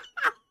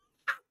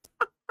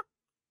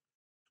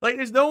 Like,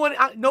 there's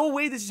no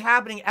way this is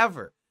happening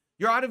ever.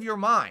 You're out of your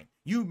mind.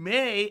 You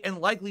may and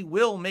likely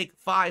will make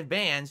 5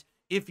 bands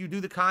if you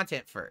do the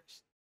content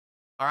first.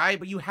 All right?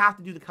 But you have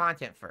to do the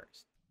content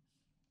first.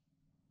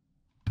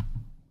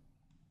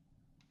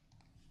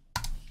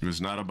 If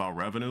it's not about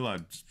revenue, I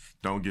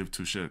don't give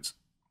 2 shits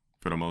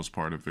for the most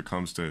part. If it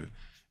comes to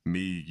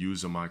me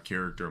using my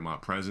character, my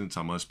presence,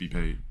 I must be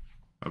paid.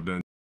 I've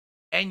done.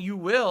 And you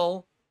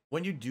will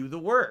when you do the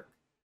work.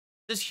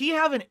 Does he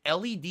have an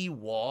LED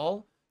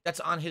wall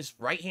that's on his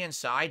right-hand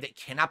side that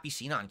cannot be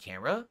seen on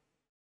camera?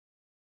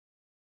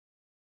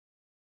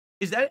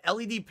 Is that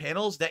LED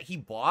panels that he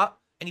bought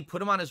and he put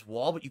them on his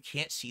wall, but you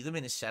can't see them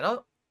in his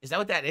setup? Is that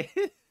what that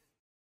is?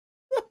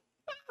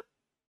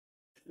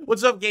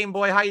 What's up, Game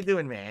Boy? How you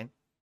doing, man?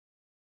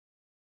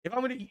 If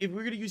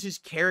we're gonna use his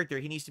character,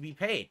 he needs to be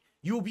paid.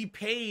 You will be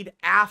paid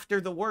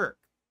after the work.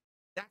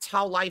 That's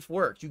how life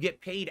works. You get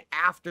paid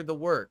after the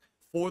work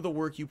for the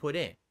work you put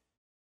in.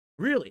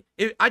 Really,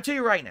 I tell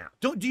you right now,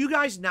 do you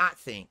guys not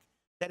think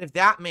that if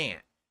that man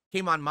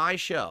came on my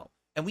show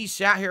and we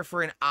sat here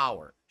for an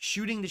hour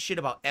shooting the shit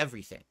about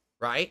everything,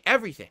 right?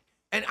 Everything.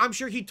 And I'm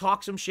sure he'd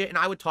talk some shit and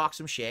I would talk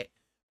some shit,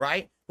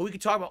 right? But we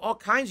could talk about all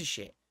kinds of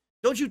shit.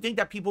 Don't you think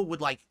that people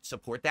would like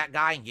support that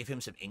guy and give him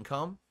some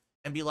income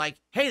and be like,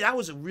 hey, that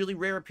was a really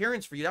rare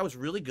appearance for you. That was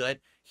really good.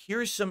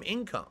 Here's some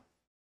income.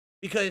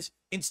 Because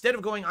instead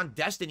of going on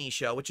Destiny's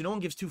show, which no one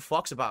gives 2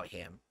 fucks about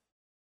him,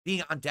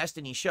 being on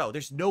Destiny's show,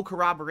 there's no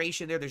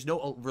corroboration there. There's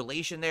no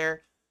relation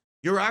there.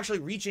 You're actually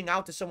reaching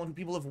out to someone who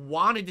people have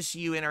wanted to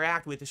see you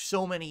interact with for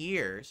so many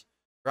years,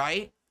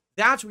 right?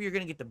 That's where you're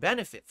going to get the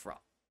benefit from.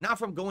 Not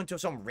from going to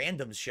some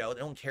random show that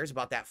no one cares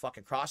about that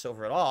fucking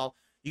crossover at all.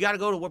 You got to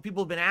go to what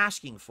people have been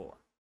asking for,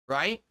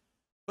 right?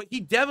 But he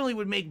definitely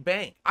would make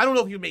bank. I don't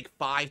know if he would make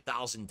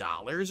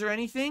 $5,000 or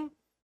anything,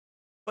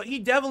 but he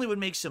definitely would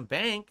make some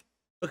bank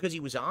because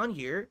he was on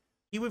here.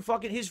 He would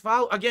fucking, his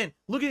follow, again,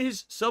 look at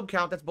his sub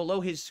count that's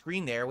below his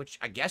screen there, which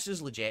I guess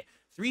is legit.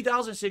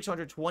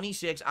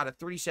 3,626 out of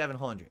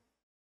 3,700.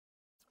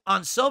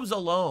 On subs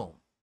alone,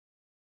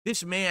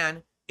 this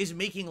man is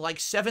making like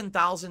 $7,000,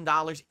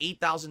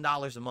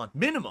 $8,000 a month.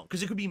 Minimum,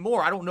 because it could be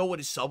more. I don't know what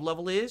his sub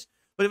level is,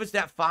 but if it's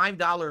that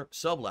 $5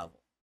 sub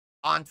level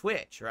on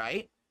Twitch,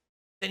 right?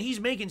 Then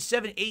he's making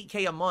 7,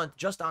 8K a month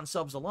just on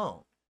subs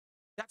alone.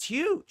 That's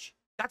huge.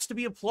 That's to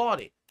be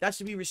applauded. That's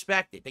to be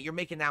respected, that you're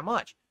making that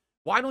much.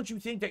 Why don't you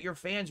think that your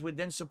fans would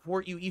then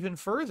support you even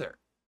further?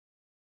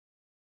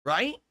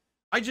 Right?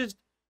 This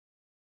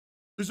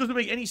doesn't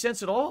make any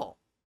sense at all.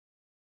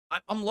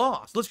 I'm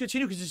lost. Let's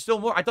continue because there's still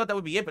more. I thought that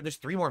would be it, but there's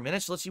 3 more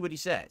minutes. Let's see what he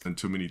says. And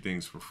too many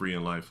things for free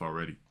in life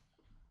already.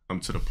 I'm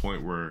to the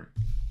point where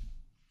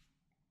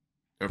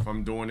if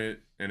I'm doing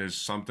it and it's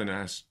something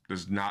that's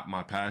not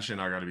my passion,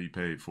 I got to be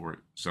paid for it.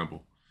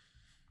 Simple.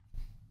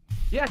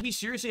 Yeah, he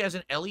seriously has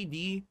an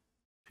LED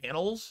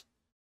panels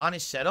on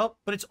his setup,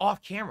 but it's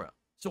off camera.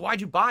 So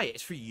why'd you buy it?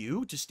 It's for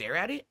you to stare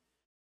at it?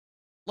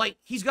 Like,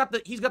 he's got the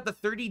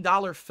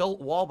 $30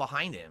 felt wall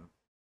behind him,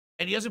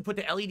 and he doesn't put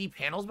the LED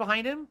panels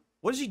behind him?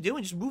 What is he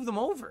doing? Just move them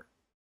over.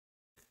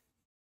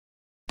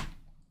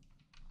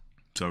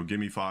 So give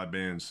me 5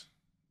 bands,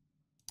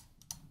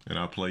 and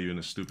I'll play you in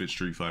a stupid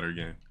Street Fighter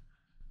game.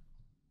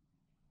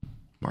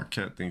 My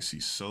cat thinks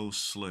he's so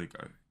slick.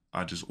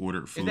 I just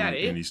ordered food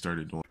and he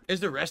started doing.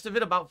 Is the rest of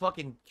it about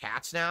fucking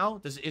cats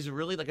now? Is it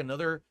really like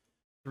another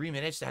 3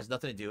 minutes that has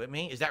nothing to do with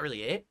me? Is that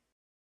really it?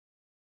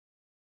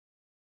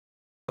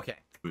 Okay.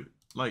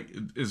 Like,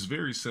 it's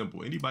very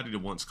simple. Anybody that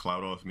wants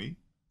clout off me,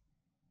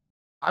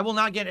 I will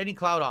not get any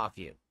clout off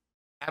you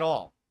at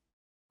all.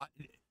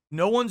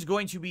 No one's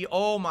going to be,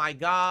 oh my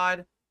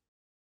God,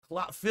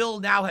 Phil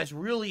now has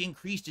really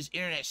increased his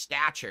internet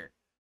stature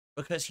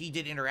because he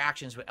did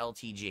interactions with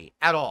LTG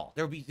at all.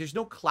 There's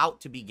no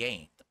clout to be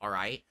gained, all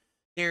right?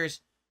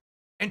 There's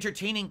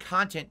entertaining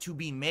content to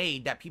be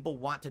made that people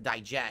want to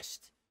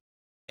digest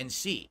and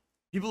see.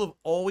 People have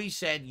always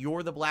said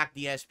you're the black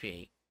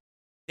DSP.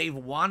 They've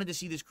wanted to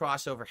see this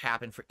crossover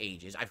happen for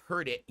ages. I've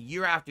heard it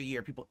year after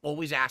year. People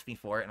always ask me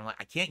for it, and I'm like,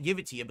 I can't give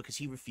it to you because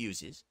he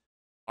refuses.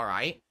 All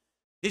right?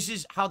 This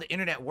is how the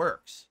internet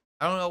works.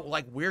 I don't know,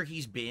 like, where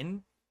he's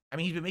been. I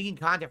mean, he's been making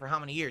content for how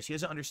many years? He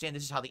doesn't understand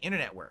this is how the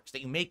internet works.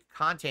 That you make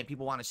content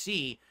people want to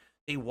see,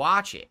 they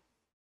watch it.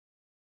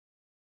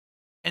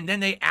 And then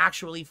they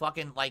actually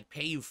fucking, like,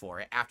 pay you for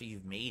it after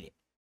you've made it,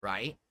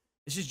 right?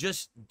 This is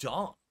just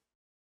dumb,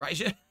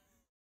 right?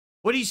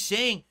 What he's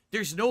saying,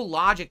 there's no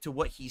logic to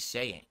what he's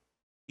saying.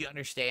 You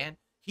understand?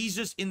 He's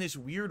just in this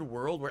weird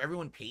world where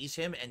everyone pays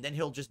him and then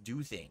he'll just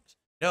do things.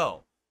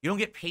 No, you don't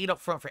get paid up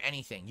front for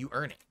anything. You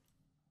earn it.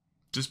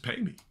 Just pay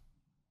me.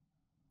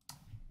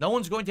 No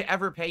one's going to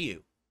ever pay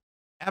you.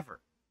 Ever.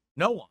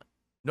 No one.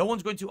 No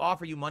one's going to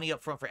offer you money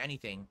up front for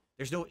anything.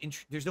 There's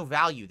no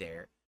value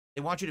there.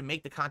 They want you to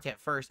make the content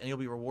first and you'll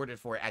be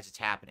rewarded for it as it's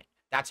happening.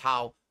 That's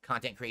how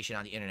content creation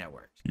on the internet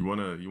works. You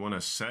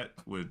wanna set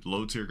with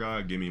low tier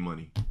guy? Give me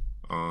money.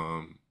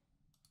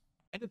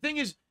 And the thing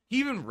is, he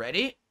even read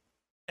it,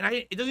 and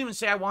it doesn't even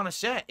say I want a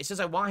set. It says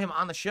I want him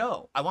on the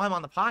show. I want him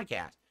on the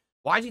podcast.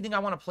 Why does he think I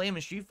want to play him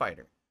in Street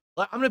Fighter?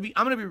 Like, I'm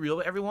gonna be real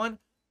with everyone.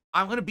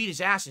 I'm gonna beat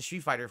his ass in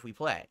Street Fighter if we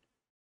play.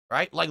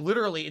 Right? Like,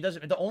 literally, it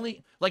doesn't. The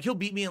only, like, he'll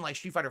beat me in like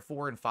Street Fighter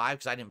 4 and 5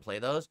 because I didn't play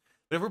those.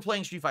 But if we're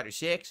playing Street Fighter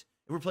 6,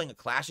 if we're playing a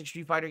classic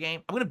Street Fighter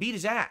game, I'm gonna beat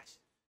his ass.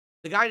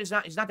 The guy is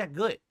not that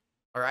good.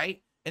 All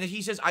right. And if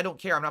he says I don't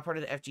care, I'm not part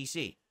of the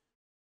FGC.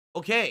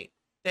 Okay.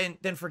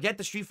 Then forget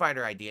the Street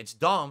Fighter idea. It's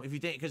dumb if you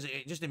think, because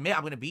just admit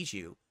I'm going to beat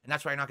you, and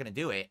that's why you're not going to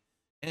do it.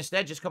 And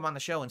instead, just come on the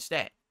show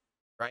instead,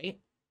 right?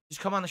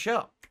 Just come on the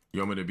show. You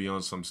want me to be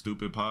on some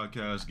stupid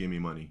podcast? Give me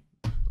money.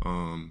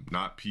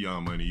 Not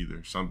peon money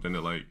either. Something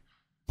that, like,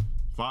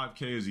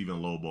 5K is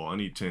even low ball. I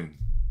need 10.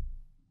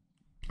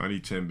 I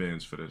need 10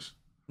 bands for this.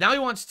 Now he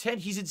wants 10.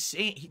 He's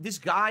insane. This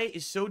guy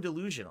is so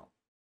delusional,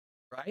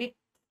 right?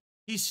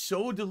 He's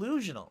so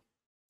delusional.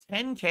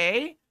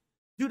 10K?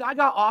 Dude, I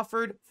got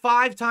offered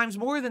 5 times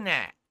more than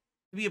that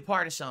to be a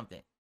part of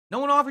something. No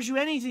one offers you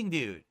anything,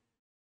 dude.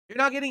 You're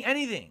not getting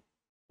anything.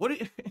 What are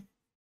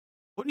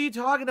you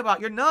talking about?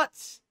 You're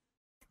nuts.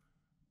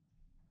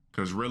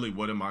 Because really,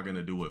 what am I going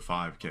to do with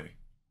 5K?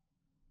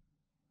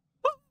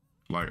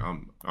 Like,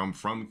 I'm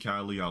from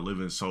Cali. I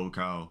live in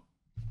SoCal.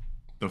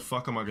 The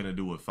fuck am I going to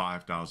do with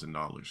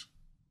 $5,000?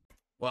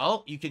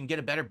 Well, you can get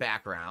a better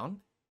background.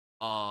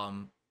 You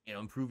know,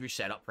 improve your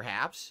setup,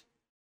 perhaps.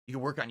 You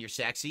can work on your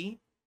sexy.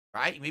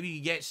 Right? Maybe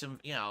you get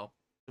some, you know,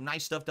 some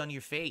nice stuff done to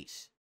your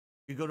face.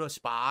 You go to a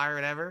spa or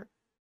whatever.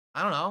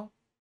 I don't know.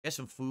 Get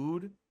some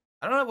food.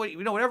 I don't know what,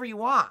 you know, whatever you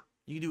want.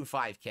 You can do with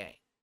 5K.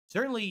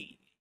 Certainly,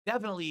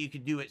 definitely you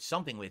could do it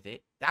something with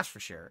it. That's for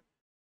sure.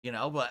 You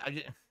know, but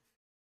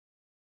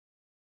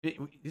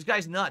this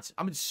guy's nuts.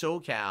 I'm in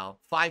SoCal.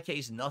 5K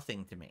is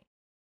nothing to me.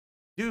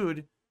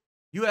 Dude,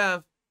 you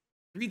have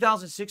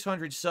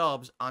 3,600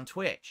 subs on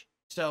Twitch.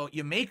 So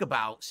you make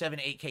about 7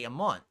 to 8K a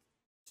month.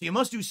 So you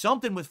must do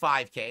something with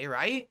 5K,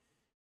 right?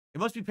 You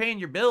must be paying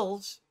your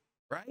bills,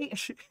 right?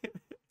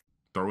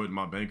 Throw it in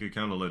my bank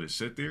account and let it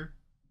sit there?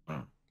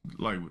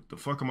 Like, what the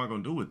fuck am I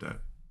going to do with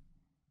that?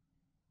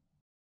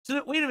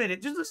 So wait a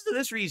minute. Just listen to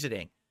this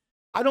reasoning.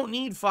 I don't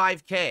need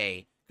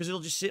 5K because it'll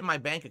just sit in my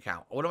bank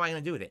account. What am I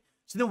going to do with it?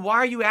 So then why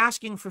are you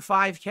asking for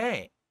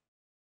 5K?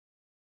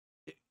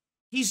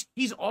 He's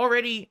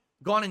already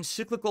gone in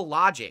cyclical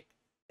logic.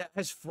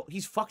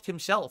 He's fucked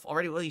himself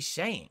already what he's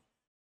saying.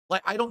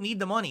 Like, I don't need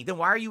the money. Then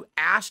why are you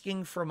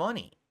asking for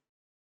money?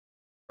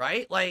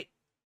 Right? Like,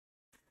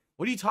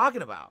 what are you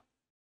talking about?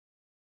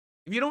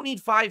 If you don't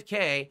need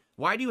 5K,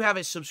 why do you have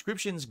a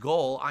subscriptions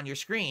goal on your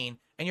screen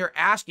and you're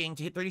asking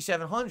to hit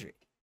 3,700? If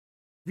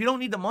you don't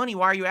need the money,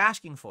 why are you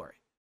asking for it?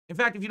 In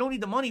fact, if you don't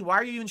need the money, why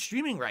are you even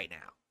streaming right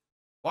now?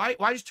 Why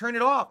just turn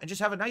it off and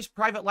just have a nice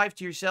private life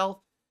to yourself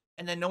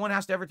and then no one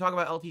has to ever talk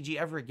about LTG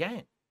ever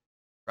again?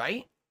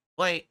 Right?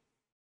 Like,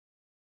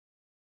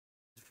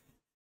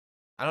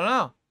 I don't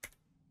know.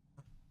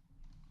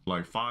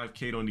 Like,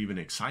 5K don't even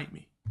excite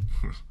me.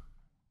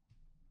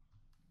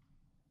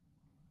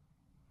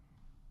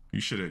 You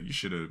should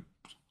have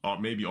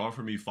maybe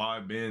offered me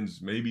 5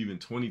 bands, maybe even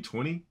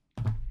 2020.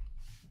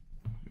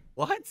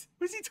 What? What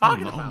is he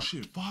talking about? Oh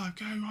shit,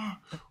 5K,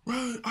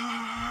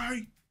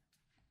 right?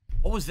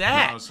 What was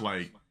that? Now it's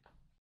like,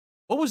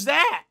 what was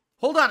that?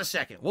 Hold on a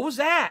second. What was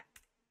that?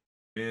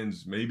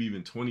 Bands, maybe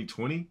even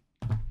 2020.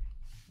 I'd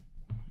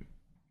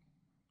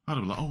have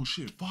been like, oh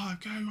shit,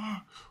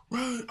 5K,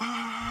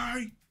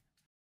 right?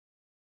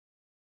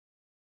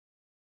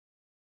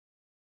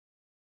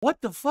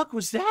 What the fuck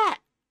was that?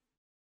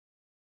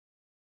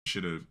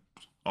 Should have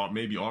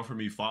maybe offered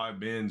me 5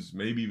 bands,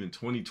 maybe even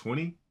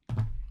 2020. I'd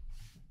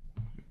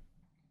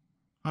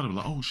have been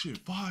like, oh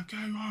shit,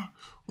 5K,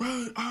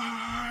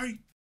 right?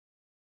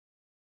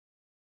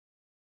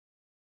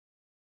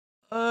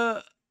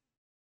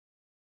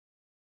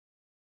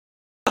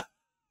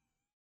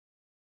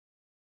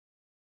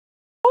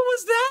 What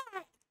was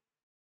that?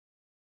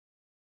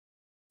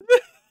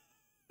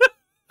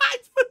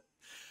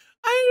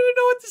 I don't even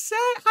know what to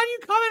that? How do you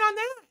comment on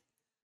that?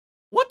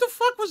 What the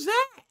fuck was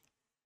that?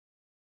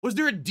 Was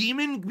there a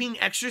demon being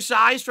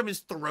exorcised from his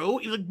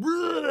throat? He's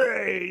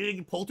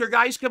like,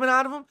 poltergeist coming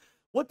out of him?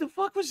 What the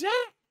fuck was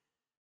that?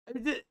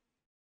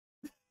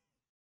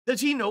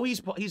 Does he know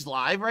he's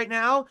live right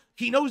now?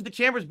 He knows the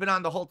camera's been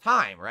on the whole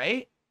time,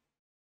 right?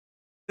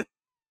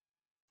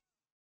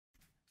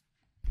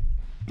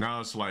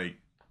 Now it's like,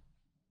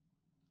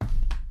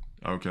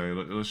 okay,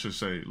 let's just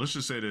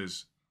say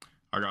this.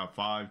 I got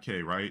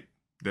 5K, right?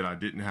 That I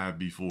didn't have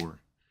before.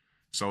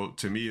 So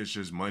to me, it's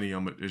just money.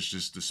 It's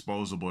just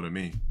disposable to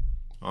me.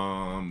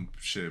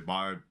 Shit,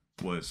 buy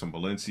what, some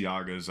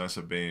Balenciagas. That's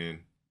a band.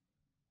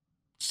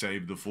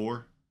 Save the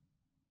 4.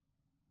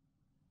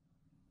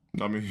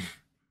 I mean,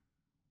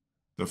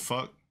 the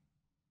fuck.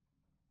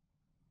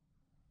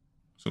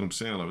 That's what I'm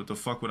saying. Like, what the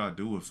fuck would I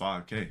do with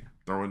 5K?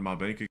 Throw it in my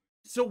bank account?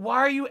 So why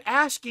are you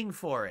asking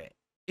for it?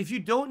 If you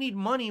don't need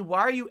money,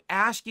 why are you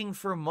asking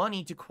for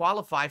money to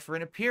qualify for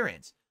an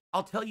appearance?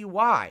 I'll tell you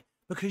why.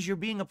 Because you're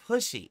being a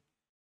pussy.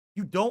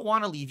 You don't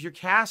want to leave your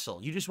castle.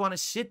 You just want to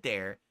sit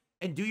there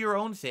and do your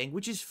own thing,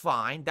 which is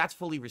fine. That's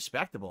fully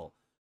respectable.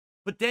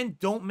 But then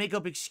don't make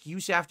up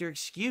excuse after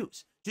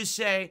excuse. Just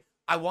say,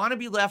 I want to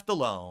be left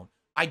alone.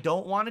 I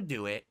don't want to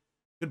do it.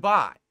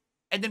 Goodbye.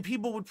 And then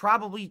people would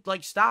probably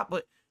like stop.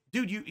 But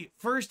dude,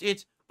 first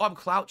it's, oh, I'm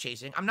clout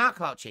chasing. I'm not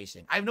clout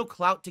chasing. I have no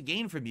clout to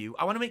gain from you.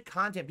 I want to make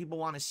content people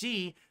want to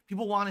see.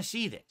 People want to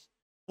see this.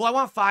 Well, I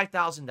want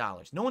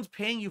 $5,000. No one's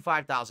paying you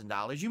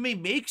 $5,000. You may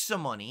make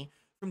some money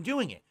from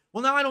doing it.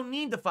 Well, now I don't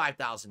need the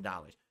 $5,000.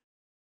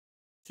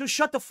 So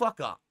shut the fuck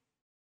up.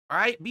 All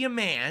right? Be a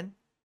man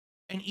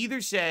and either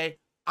say,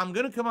 I'm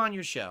going to come on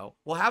your show.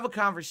 We'll have a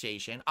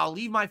conversation. I'll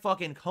leave my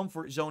fucking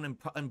comfort zone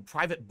and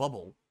private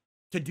bubble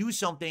to do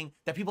something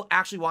that people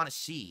actually want to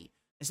see.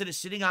 Instead of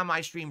sitting on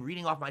my stream,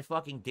 reading off my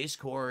fucking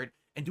Discord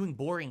and doing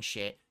boring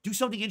shit, do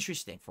something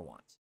interesting for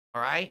once.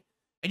 All right?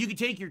 And you can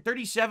take your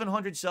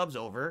 3,700 subs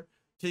over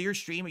to your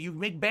stream and you can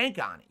make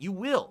bank on it. You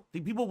will.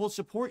 The people will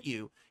support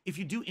you if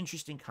you do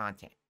interesting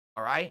content.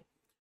 All right?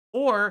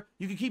 Or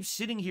you can keep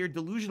sitting here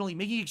delusionally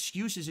making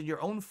excuses in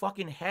your own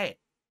fucking head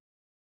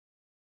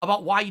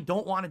about why you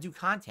don't want to do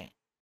content.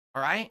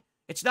 All right?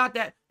 It's not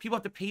that people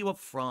have to pay you up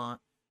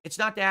front. It's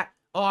not that,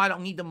 oh, I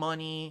don't need the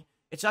money.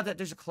 It's not that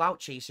there's a clout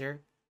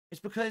chaser.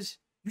 It's because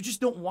you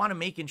just don't want to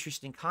make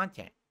interesting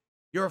content.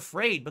 You're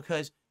afraid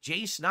because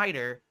Jay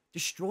Snyder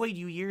destroyed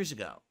you years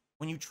ago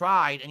when you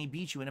tried and he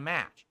beat you in a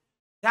match.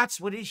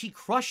 That's what it is. He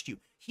crushed you.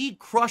 He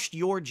crushed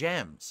your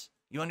gems.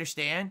 You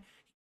understand?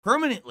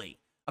 Permanently.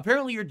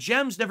 Apparently your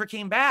gems never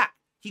came back.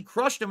 He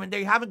crushed them and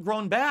they haven't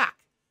grown back.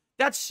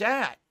 That's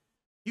sad.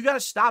 You got to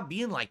stop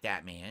being like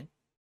that, man.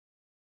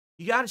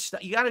 You got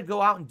to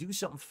go out and do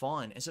something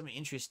fun and something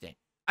interesting.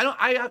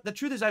 The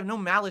truth is I have no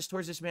malice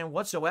towards this man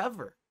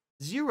whatsoever.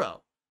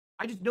 Zero.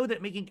 I just know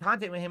that making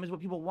content with him is what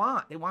people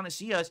want. They want to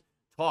see us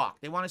talk.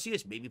 They want to see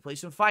us maybe play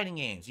some fighting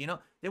games, you know?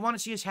 They want to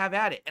see us have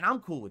at it. And I'm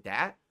cool with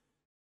that.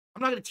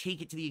 I'm not going to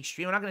take it to the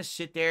extreme. I'm not going to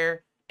sit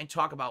there and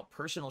talk about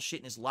personal shit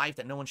in his life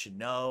that no one should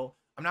know.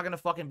 I'm not going to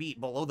fucking be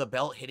below the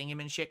belt hitting him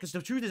and shit. Because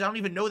the truth is I don't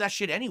even know that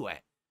shit anyway.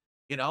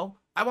 You know?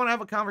 I want to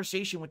have a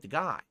conversation with the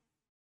guy.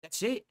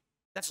 That's it.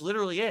 That's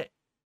literally it.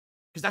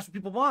 Because that's what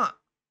people want.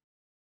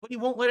 But he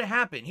won't let it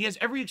happen. He has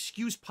every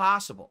excuse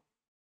possible.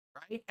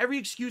 Right? Every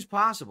excuse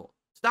possible.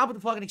 Stop with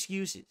the fucking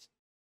excuses.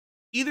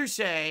 Either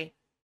say,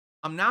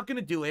 I'm not going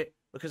to do it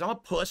because I'm a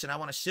puss and I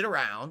want to sit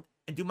around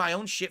and do my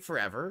own shit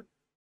forever,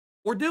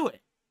 or do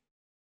it.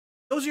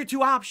 Those are your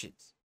two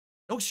options.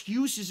 No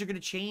excuses are going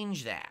to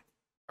change that.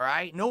 All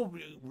right? No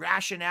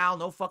rationale,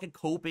 no fucking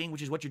coping,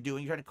 which is what you're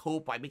doing. You're trying to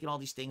cope by making all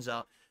these things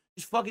up.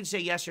 Just fucking say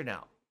yes or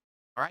no.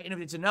 All right? And if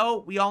it's a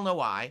no, we all know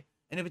why.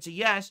 And if it's a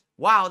yes,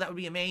 wow, that would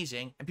be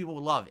amazing, and people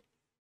would love it.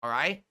 All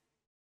right?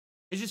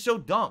 It's just so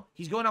dumb.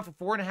 He's going on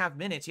for 4.5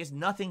 minutes. He has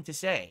nothing to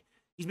say.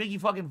 He's making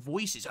fucking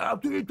voices.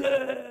 What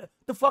the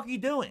fuck are you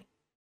doing?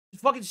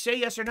 Just fucking say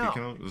yes or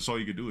no. That's all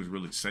you can do is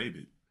really save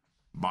it.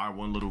 Buy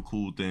one little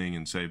cool thing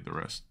and save the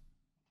rest.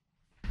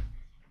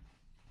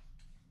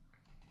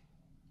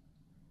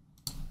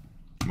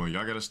 Well,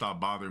 y'all gotta stop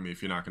bothering me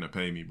if you're not gonna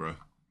pay me, bro.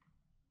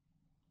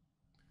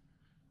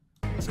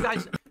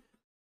 Guys,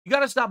 you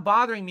gotta stop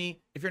bothering me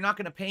if you're not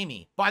gonna pay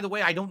me. By the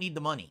way, I don't need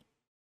the money.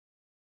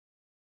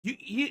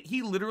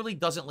 He literally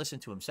doesn't listen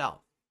to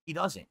himself. He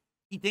doesn't.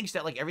 He thinks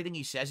that like everything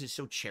he says is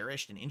so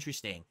cherished and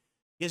interesting.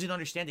 He doesn't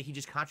understand that he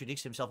just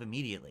contradicts himself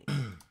immediately.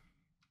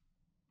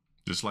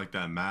 Just like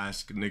that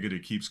mask nigga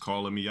that keeps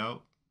calling me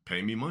out.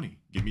 Pay me money.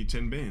 Give me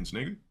 10 bands,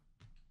 nigga.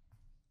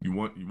 You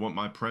want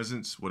my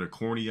presence with a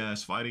corny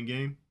ass fighting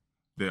game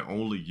that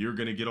only you're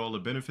gonna get all the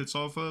benefits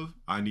off of?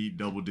 I need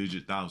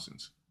double-digit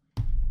thousands.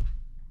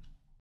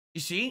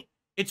 You see?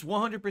 It's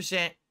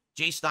 100%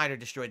 Jay Snyder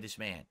destroyed this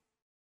man.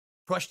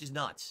 Crushed his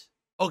nuts.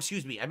 Oh,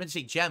 excuse me. I meant to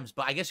say gems,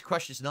 but I guess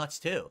crushed his nuts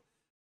too.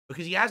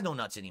 Because he has no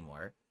nuts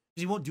anymore.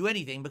 Because he won't do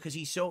anything because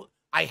he's so...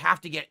 I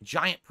have to get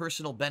giant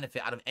personal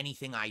benefit out of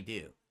anything I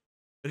do.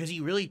 Because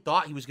he really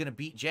thought he was going to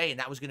beat Jay and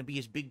that was going to be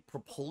his big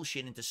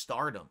propulsion into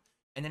stardom.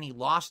 And then he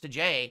lost to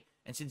Jay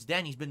And since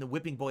then, he's been the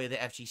whipping boy of the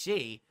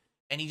FGC,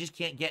 and he just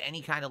can't get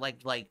any kind of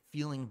like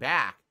feeling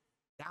back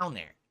down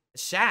there.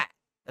 It's sad.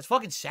 That's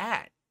fucking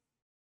sad.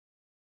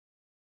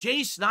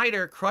 Jay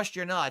Snyder crushed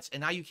your nuts,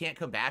 and now you can't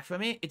come back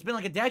from it. It's been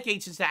like a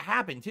decade since that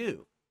happened,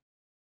 too.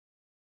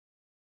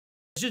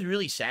 It's just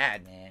really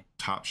sad, man.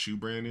 Top shoe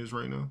brand is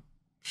right now?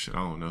 Shit, I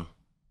don't know.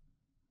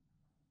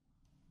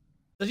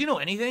 Does he know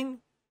anything?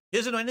 He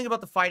doesn't know anything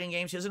about the fighting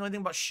games. He doesn't know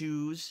anything about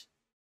shoes.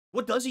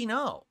 What does he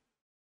know?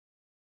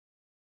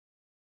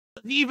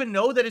 Does he even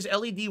know that his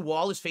LED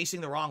wall is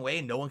facing the wrong way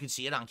and no one can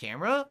see it on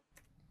camera?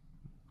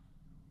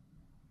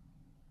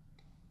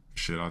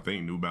 Shit, I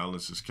think New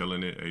Balance is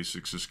killing it.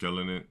 Asics is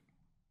killing it.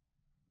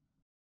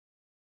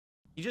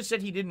 He just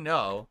said he didn't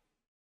know.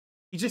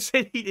 He just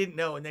said he didn't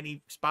know, and then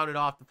he spouted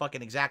off the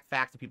fucking exact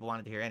facts that people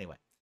wanted to hear anyway.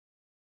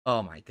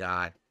 Oh, my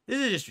God. This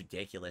is just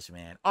ridiculous,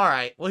 man. All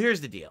right, well,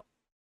 here's the deal.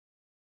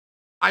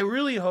 I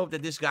really hope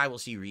that this guy will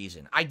see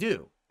reason. I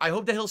do. I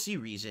hope that he'll see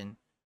reason.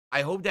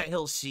 I hope that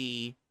he'll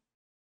see,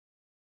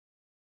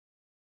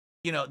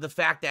 you know, the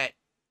fact that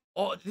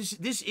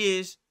this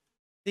is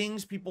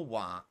things people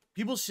want.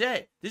 People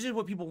said, this is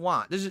what people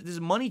want. There's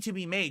money to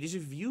be made. There's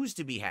views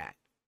to be had.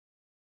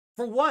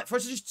 For what? For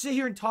us to just sit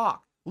here and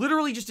talk.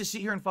 Literally just to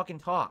sit here and fucking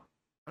talk.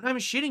 I'm not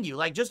even shitting you.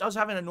 Like, just us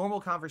having a normal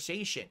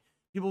conversation.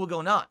 People would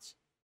go nuts.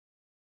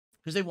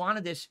 Because they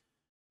wanted this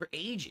for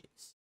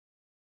ages.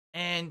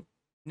 And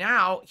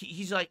now,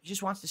 he's like, he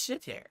just wants to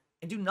sit there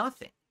and do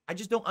nothing. I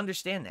just don't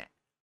understand that.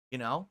 You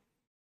know?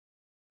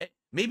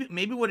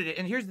 Maybe what it is.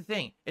 And here's the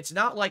thing. It's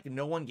not like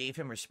no one gave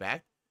him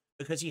respect.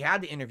 Because he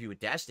had the interview with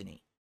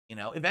Destiny. You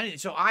know?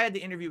 So I had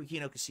the interview with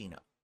Kino Casino.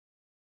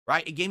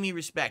 Right? It gave me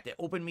respect. It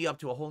opened me up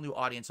to a whole new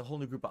audience, a whole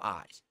new group of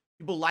eyes.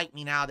 People like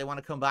me now. They want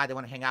to come by. They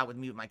want to hang out with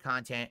me with my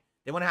content.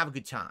 They want to have a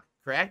good time.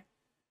 Correct?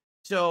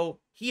 So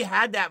he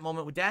had that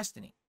moment with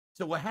Destiny.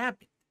 So what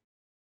happened?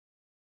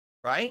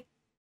 Right?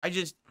 I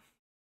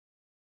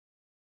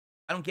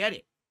don't get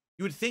it.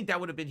 You would think that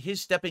would have been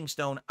his stepping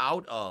stone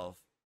out of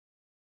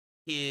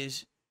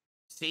his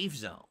safe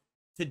zone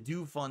to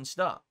do fun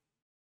stuff.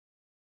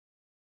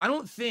 I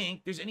don't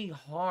think there's any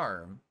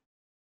harm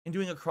in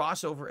doing a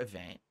crossover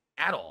event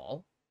at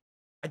all.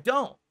 I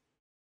don't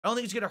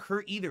think it's going to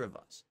hurt either of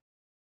us.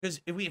 Because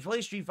if we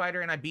play Street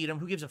Fighter and I beat him,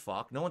 who gives a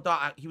fuck? No one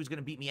thought he was going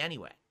to beat me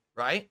anyway,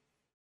 right?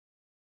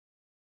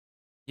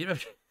 You know,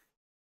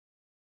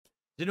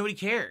 nobody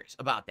cares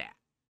about that.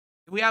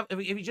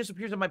 If he just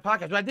appears on my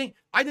podcast, but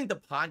I think the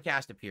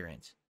podcast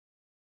appearance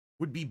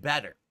would be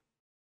better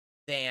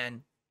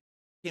than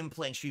him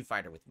playing Street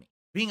Fighter with me.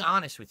 Being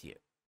honest with you,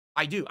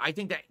 I do. I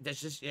think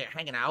that's just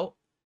hanging out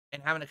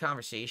and having a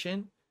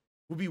conversation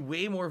would be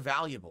way more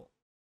valuable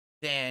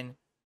than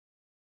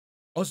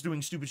us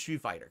doing stupid Street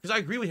Fighter. Because I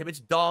agree with him.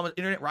 It's dumb.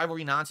 Internet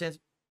rivalry nonsense.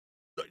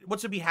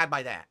 What's to be had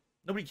by that?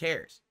 Nobody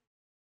cares.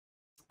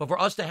 But for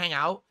us to hang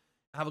out,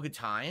 have a good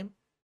time,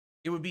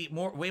 it would be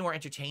way more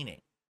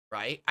entertaining,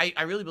 right?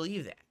 I really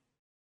believe that.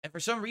 And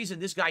for some reason,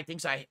 this guy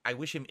thinks I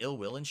wish him ill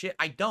will and shit.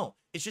 I don't.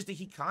 It's just that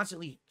he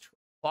constantly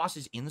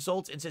tosses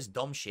insults and says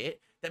dumb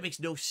shit that makes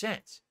no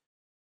sense.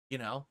 You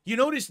know? You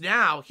notice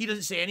now, he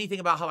doesn't say anything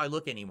about how I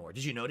look anymore.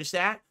 Did you notice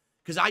that?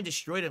 Because I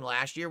destroyed him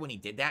last year when he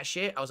did that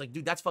shit. I was like,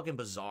 dude, that's fucking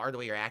bizarre the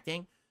way you're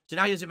acting. So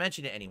now he doesn't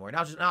mention it anymore.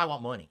 Now I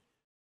want money.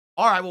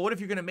 All right, well, what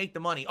if you're going to make the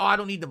money? Oh, I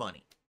don't need the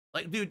money.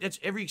 Like, dude, that's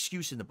every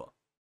excuse in the book.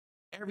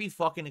 Every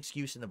fucking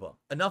excuse in the book.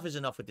 Enough is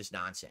enough with this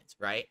nonsense,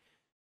 right?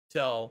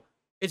 So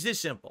it's this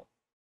simple.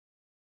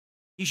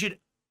 You should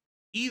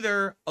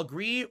either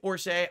agree or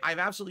say, I have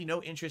absolutely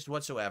no interest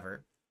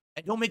whatsoever.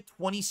 And don't make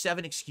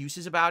 27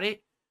 excuses about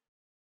it.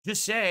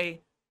 Just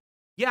say,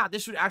 yeah,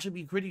 this would actually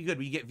be pretty good.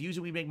 We get views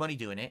and we make money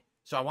doing it.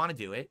 So I want to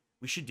do it.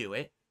 We should do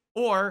it.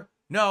 Or,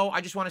 no,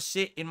 I just want to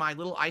sit in my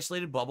little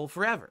isolated bubble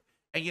forever.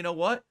 And you know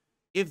what?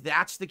 If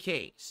that's the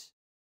case,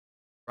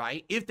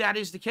 right? If that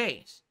is the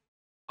case,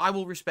 I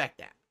will respect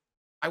that.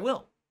 I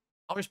will.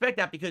 I'll respect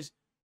that because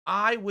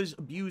I was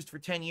abused for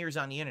 10 years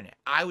on the internet.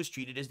 I was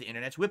treated as the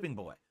internet's whipping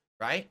boy,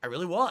 right? I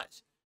really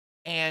was.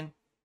 And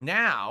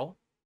now,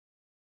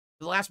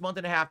 for the last month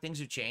and a half, things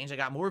have changed. I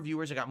got more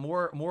viewers. I got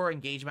more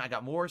engagement. I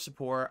got more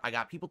support. I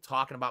got people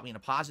talking about me in a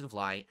positive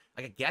light.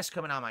 I got guests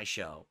coming on my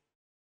show.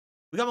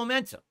 We got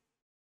momentum.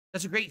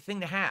 That's a great thing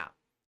to have.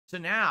 So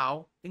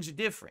now, things are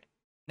different.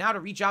 Now to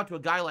reach out to a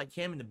guy like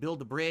him and to build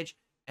the bridge,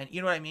 and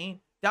you know what I mean?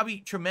 That'd be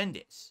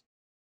tremendous.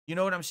 You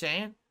know what I'm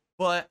saying?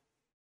 But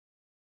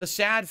the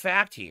sad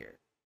fact here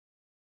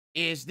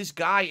is this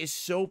guy is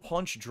so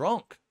punch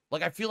drunk.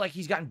 Like, I feel like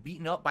he's gotten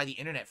beaten up by the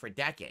internet for a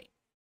decade.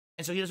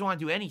 And so he doesn't want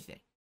to do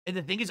anything. And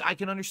the thing is, I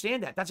can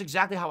understand that. That's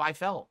exactly how I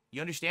felt.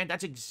 You understand?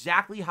 That's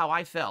exactly how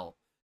I felt.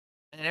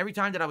 And every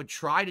time that I would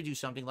try to do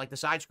something like the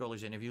Side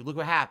Scrollers interview, look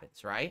what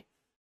happens, right?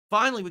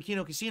 Finally, with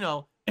Kino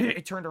Casino,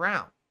 it turned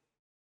around.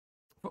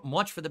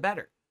 Much for the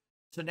better.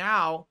 So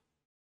now,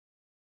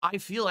 I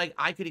feel like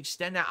I could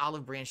extend that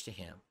olive branch to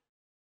him.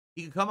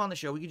 He could come on the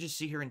show. We could just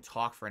sit here and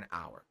talk for an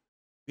hour.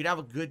 We'd have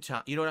a good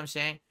time. You know what I'm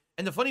saying?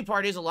 And the funny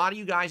part is, a lot of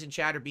you guys in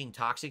chat are being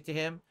toxic to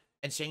him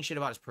and saying shit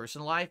about his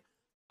personal life.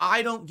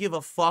 I don't give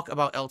a fuck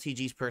about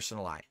LTG's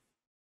personal life.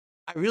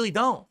 I really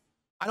don't.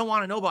 I don't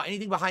want to know about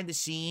anything behind the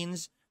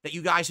scenes that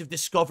you guys have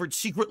discovered,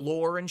 secret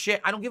lore and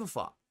shit. I don't give a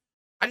fuck.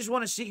 I just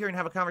want to sit here and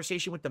have a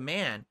conversation with the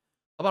man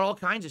about all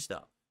kinds of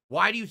stuff.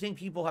 Why do you think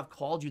people have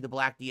called you the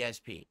Black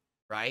DSP,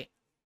 right?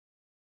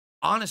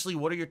 Honestly,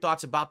 what are your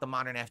thoughts about the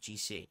modern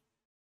FGC,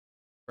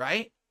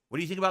 right? What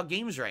do you think about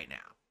games right now,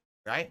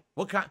 right?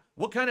 What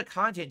kind of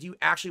content do you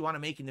actually want to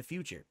make in the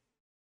future?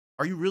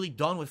 Are you really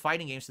done with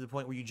fighting games to the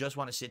point where you just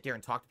want to sit there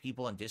and talk to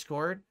people on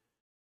Discord?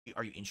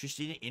 Are you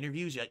interested in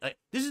interviews?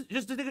 This is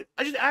just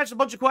I just asked a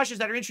bunch of questions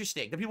that are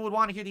interesting that people would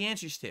want to hear the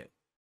answers to,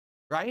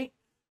 right?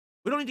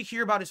 We don't need to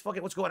hear about his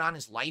fucking what's going on in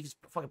his life, his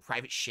fucking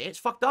private shit. It's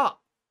fucked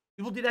up.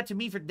 People did that to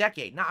me for a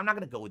decade. No, I'm not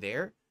gonna go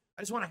there.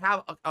 I just want to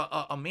have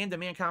a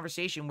man-to-man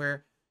conversation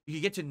where you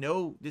can get to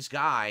know this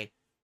guy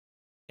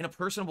in a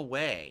personable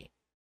way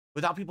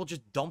without people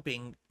just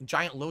dumping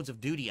giant loads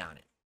of duty on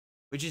him,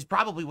 which is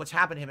probably what's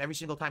happened to him every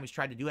single time he's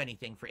tried to do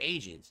anything for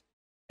ages.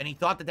 And he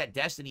thought that that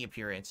Destiny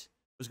appearance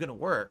was going to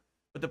work.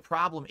 But the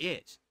problem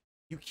is,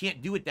 you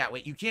can't do it that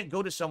way. You can't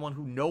go to someone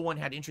who no one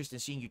had interest in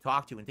seeing you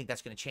talk to and think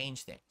that's going to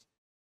change things.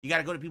 You got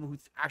to go to people who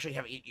actually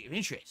have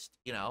interest,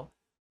 you know,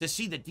 to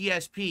see the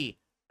DSP,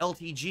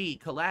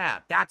 LTG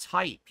collab. That's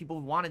hype.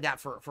 People wanted that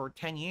for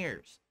 10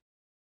 years.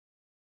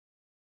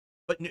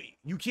 But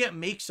you can't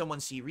make someone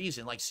see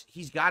reason. Like,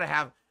 he's got to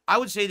have, I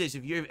would say this,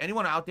 if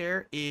anyone out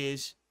there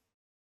is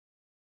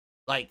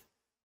like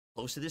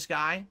close to this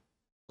guy,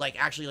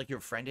 like actually like you're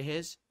a friend of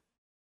his,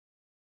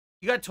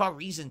 you got to talk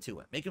reason to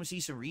him. Make him see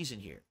some reason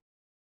here.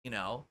 You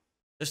know,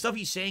 the stuff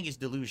he's saying is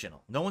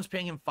delusional. No one's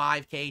paying him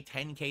 $5K,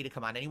 $10K to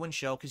come on anyone's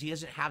show because he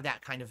doesn't have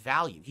that kind of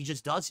value. He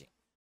just doesn't.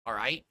 All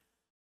right.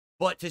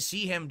 But to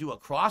see him do a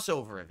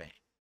crossover event,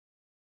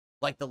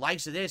 like the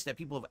likes of this that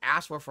people have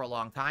asked for a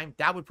long time,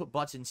 that would put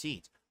butts in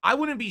seats. I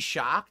wouldn't be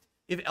shocked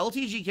if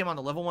LTG came on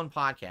the Level 1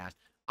 podcast.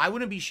 I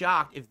wouldn't be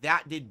shocked if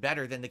that did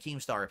better than the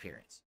Keemstar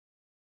appearance.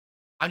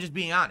 I'm just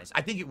being honest.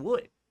 I think it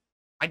would.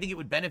 I think it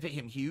would benefit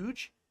him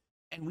huge,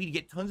 and we'd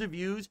get tons of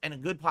views and a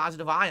good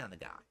positive eye on the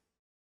guy.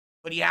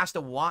 But he has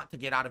to want to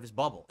get out of his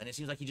bubble, and it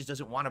seems like he just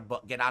doesn't want to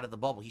get out of the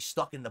bubble. He's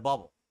stuck in the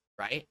bubble,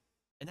 right?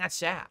 And that's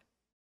sad.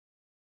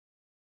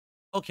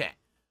 Okay.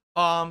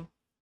 But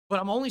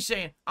I'm just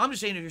saying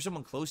if you're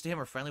someone close to him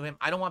or friendly with him,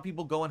 I don't want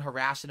people going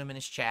harassing him in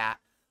his chat.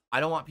 I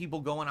don't want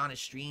people going on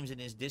his streams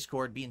and his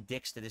Discord being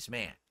dicks to this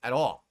man at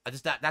all.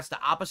 That's the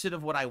opposite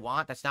of what I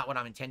want. That's not what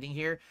I'm intending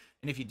here.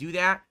 And if you do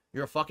that,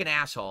 you're a fucking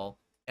asshole.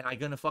 And I'm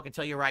gonna fucking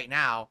tell you right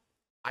now,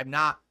 I'm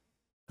not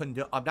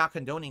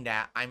condoning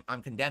that.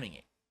 I'm condemning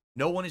it.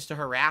 No one is to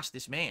harass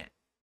this man.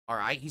 All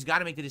right, he's got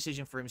to make the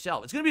decision for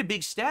himself. It's gonna be a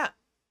big step.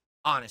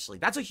 Honestly,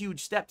 that's a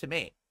huge step to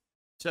make.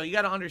 So you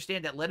got to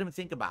understand that. Let him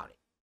think about it.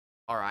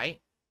 All right,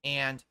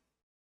 and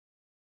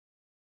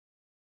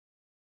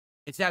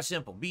it's that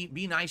simple.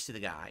 Be nice to the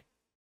guy.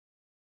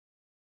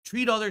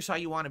 Treat others how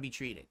you want to be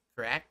treated,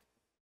 correct?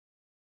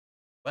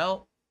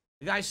 Well,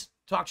 the guys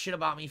talked shit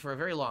about me for a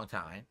very long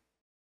time,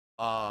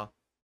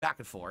 back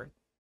and forth,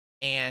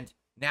 and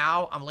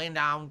now I'm laying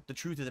down the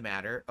truth of the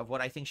matter of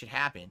what I think should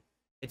happen.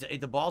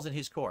 The ball's in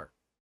his court,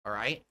 all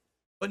right?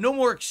 But no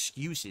more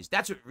excuses.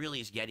 That's what really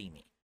is getting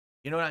me.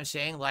 You know what I'm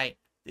saying? Like,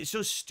 it's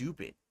so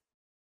stupid.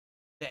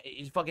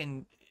 It's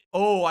fucking,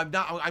 oh,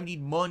 I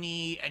need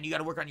money, and you got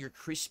to work on your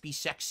crispy,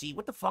 sexy.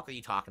 What the fuck are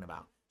you talking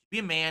about? Be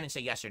a man and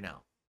say yes or no.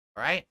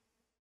 All right?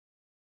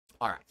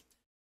 All right.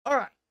 All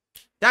right.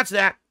 That's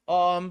that.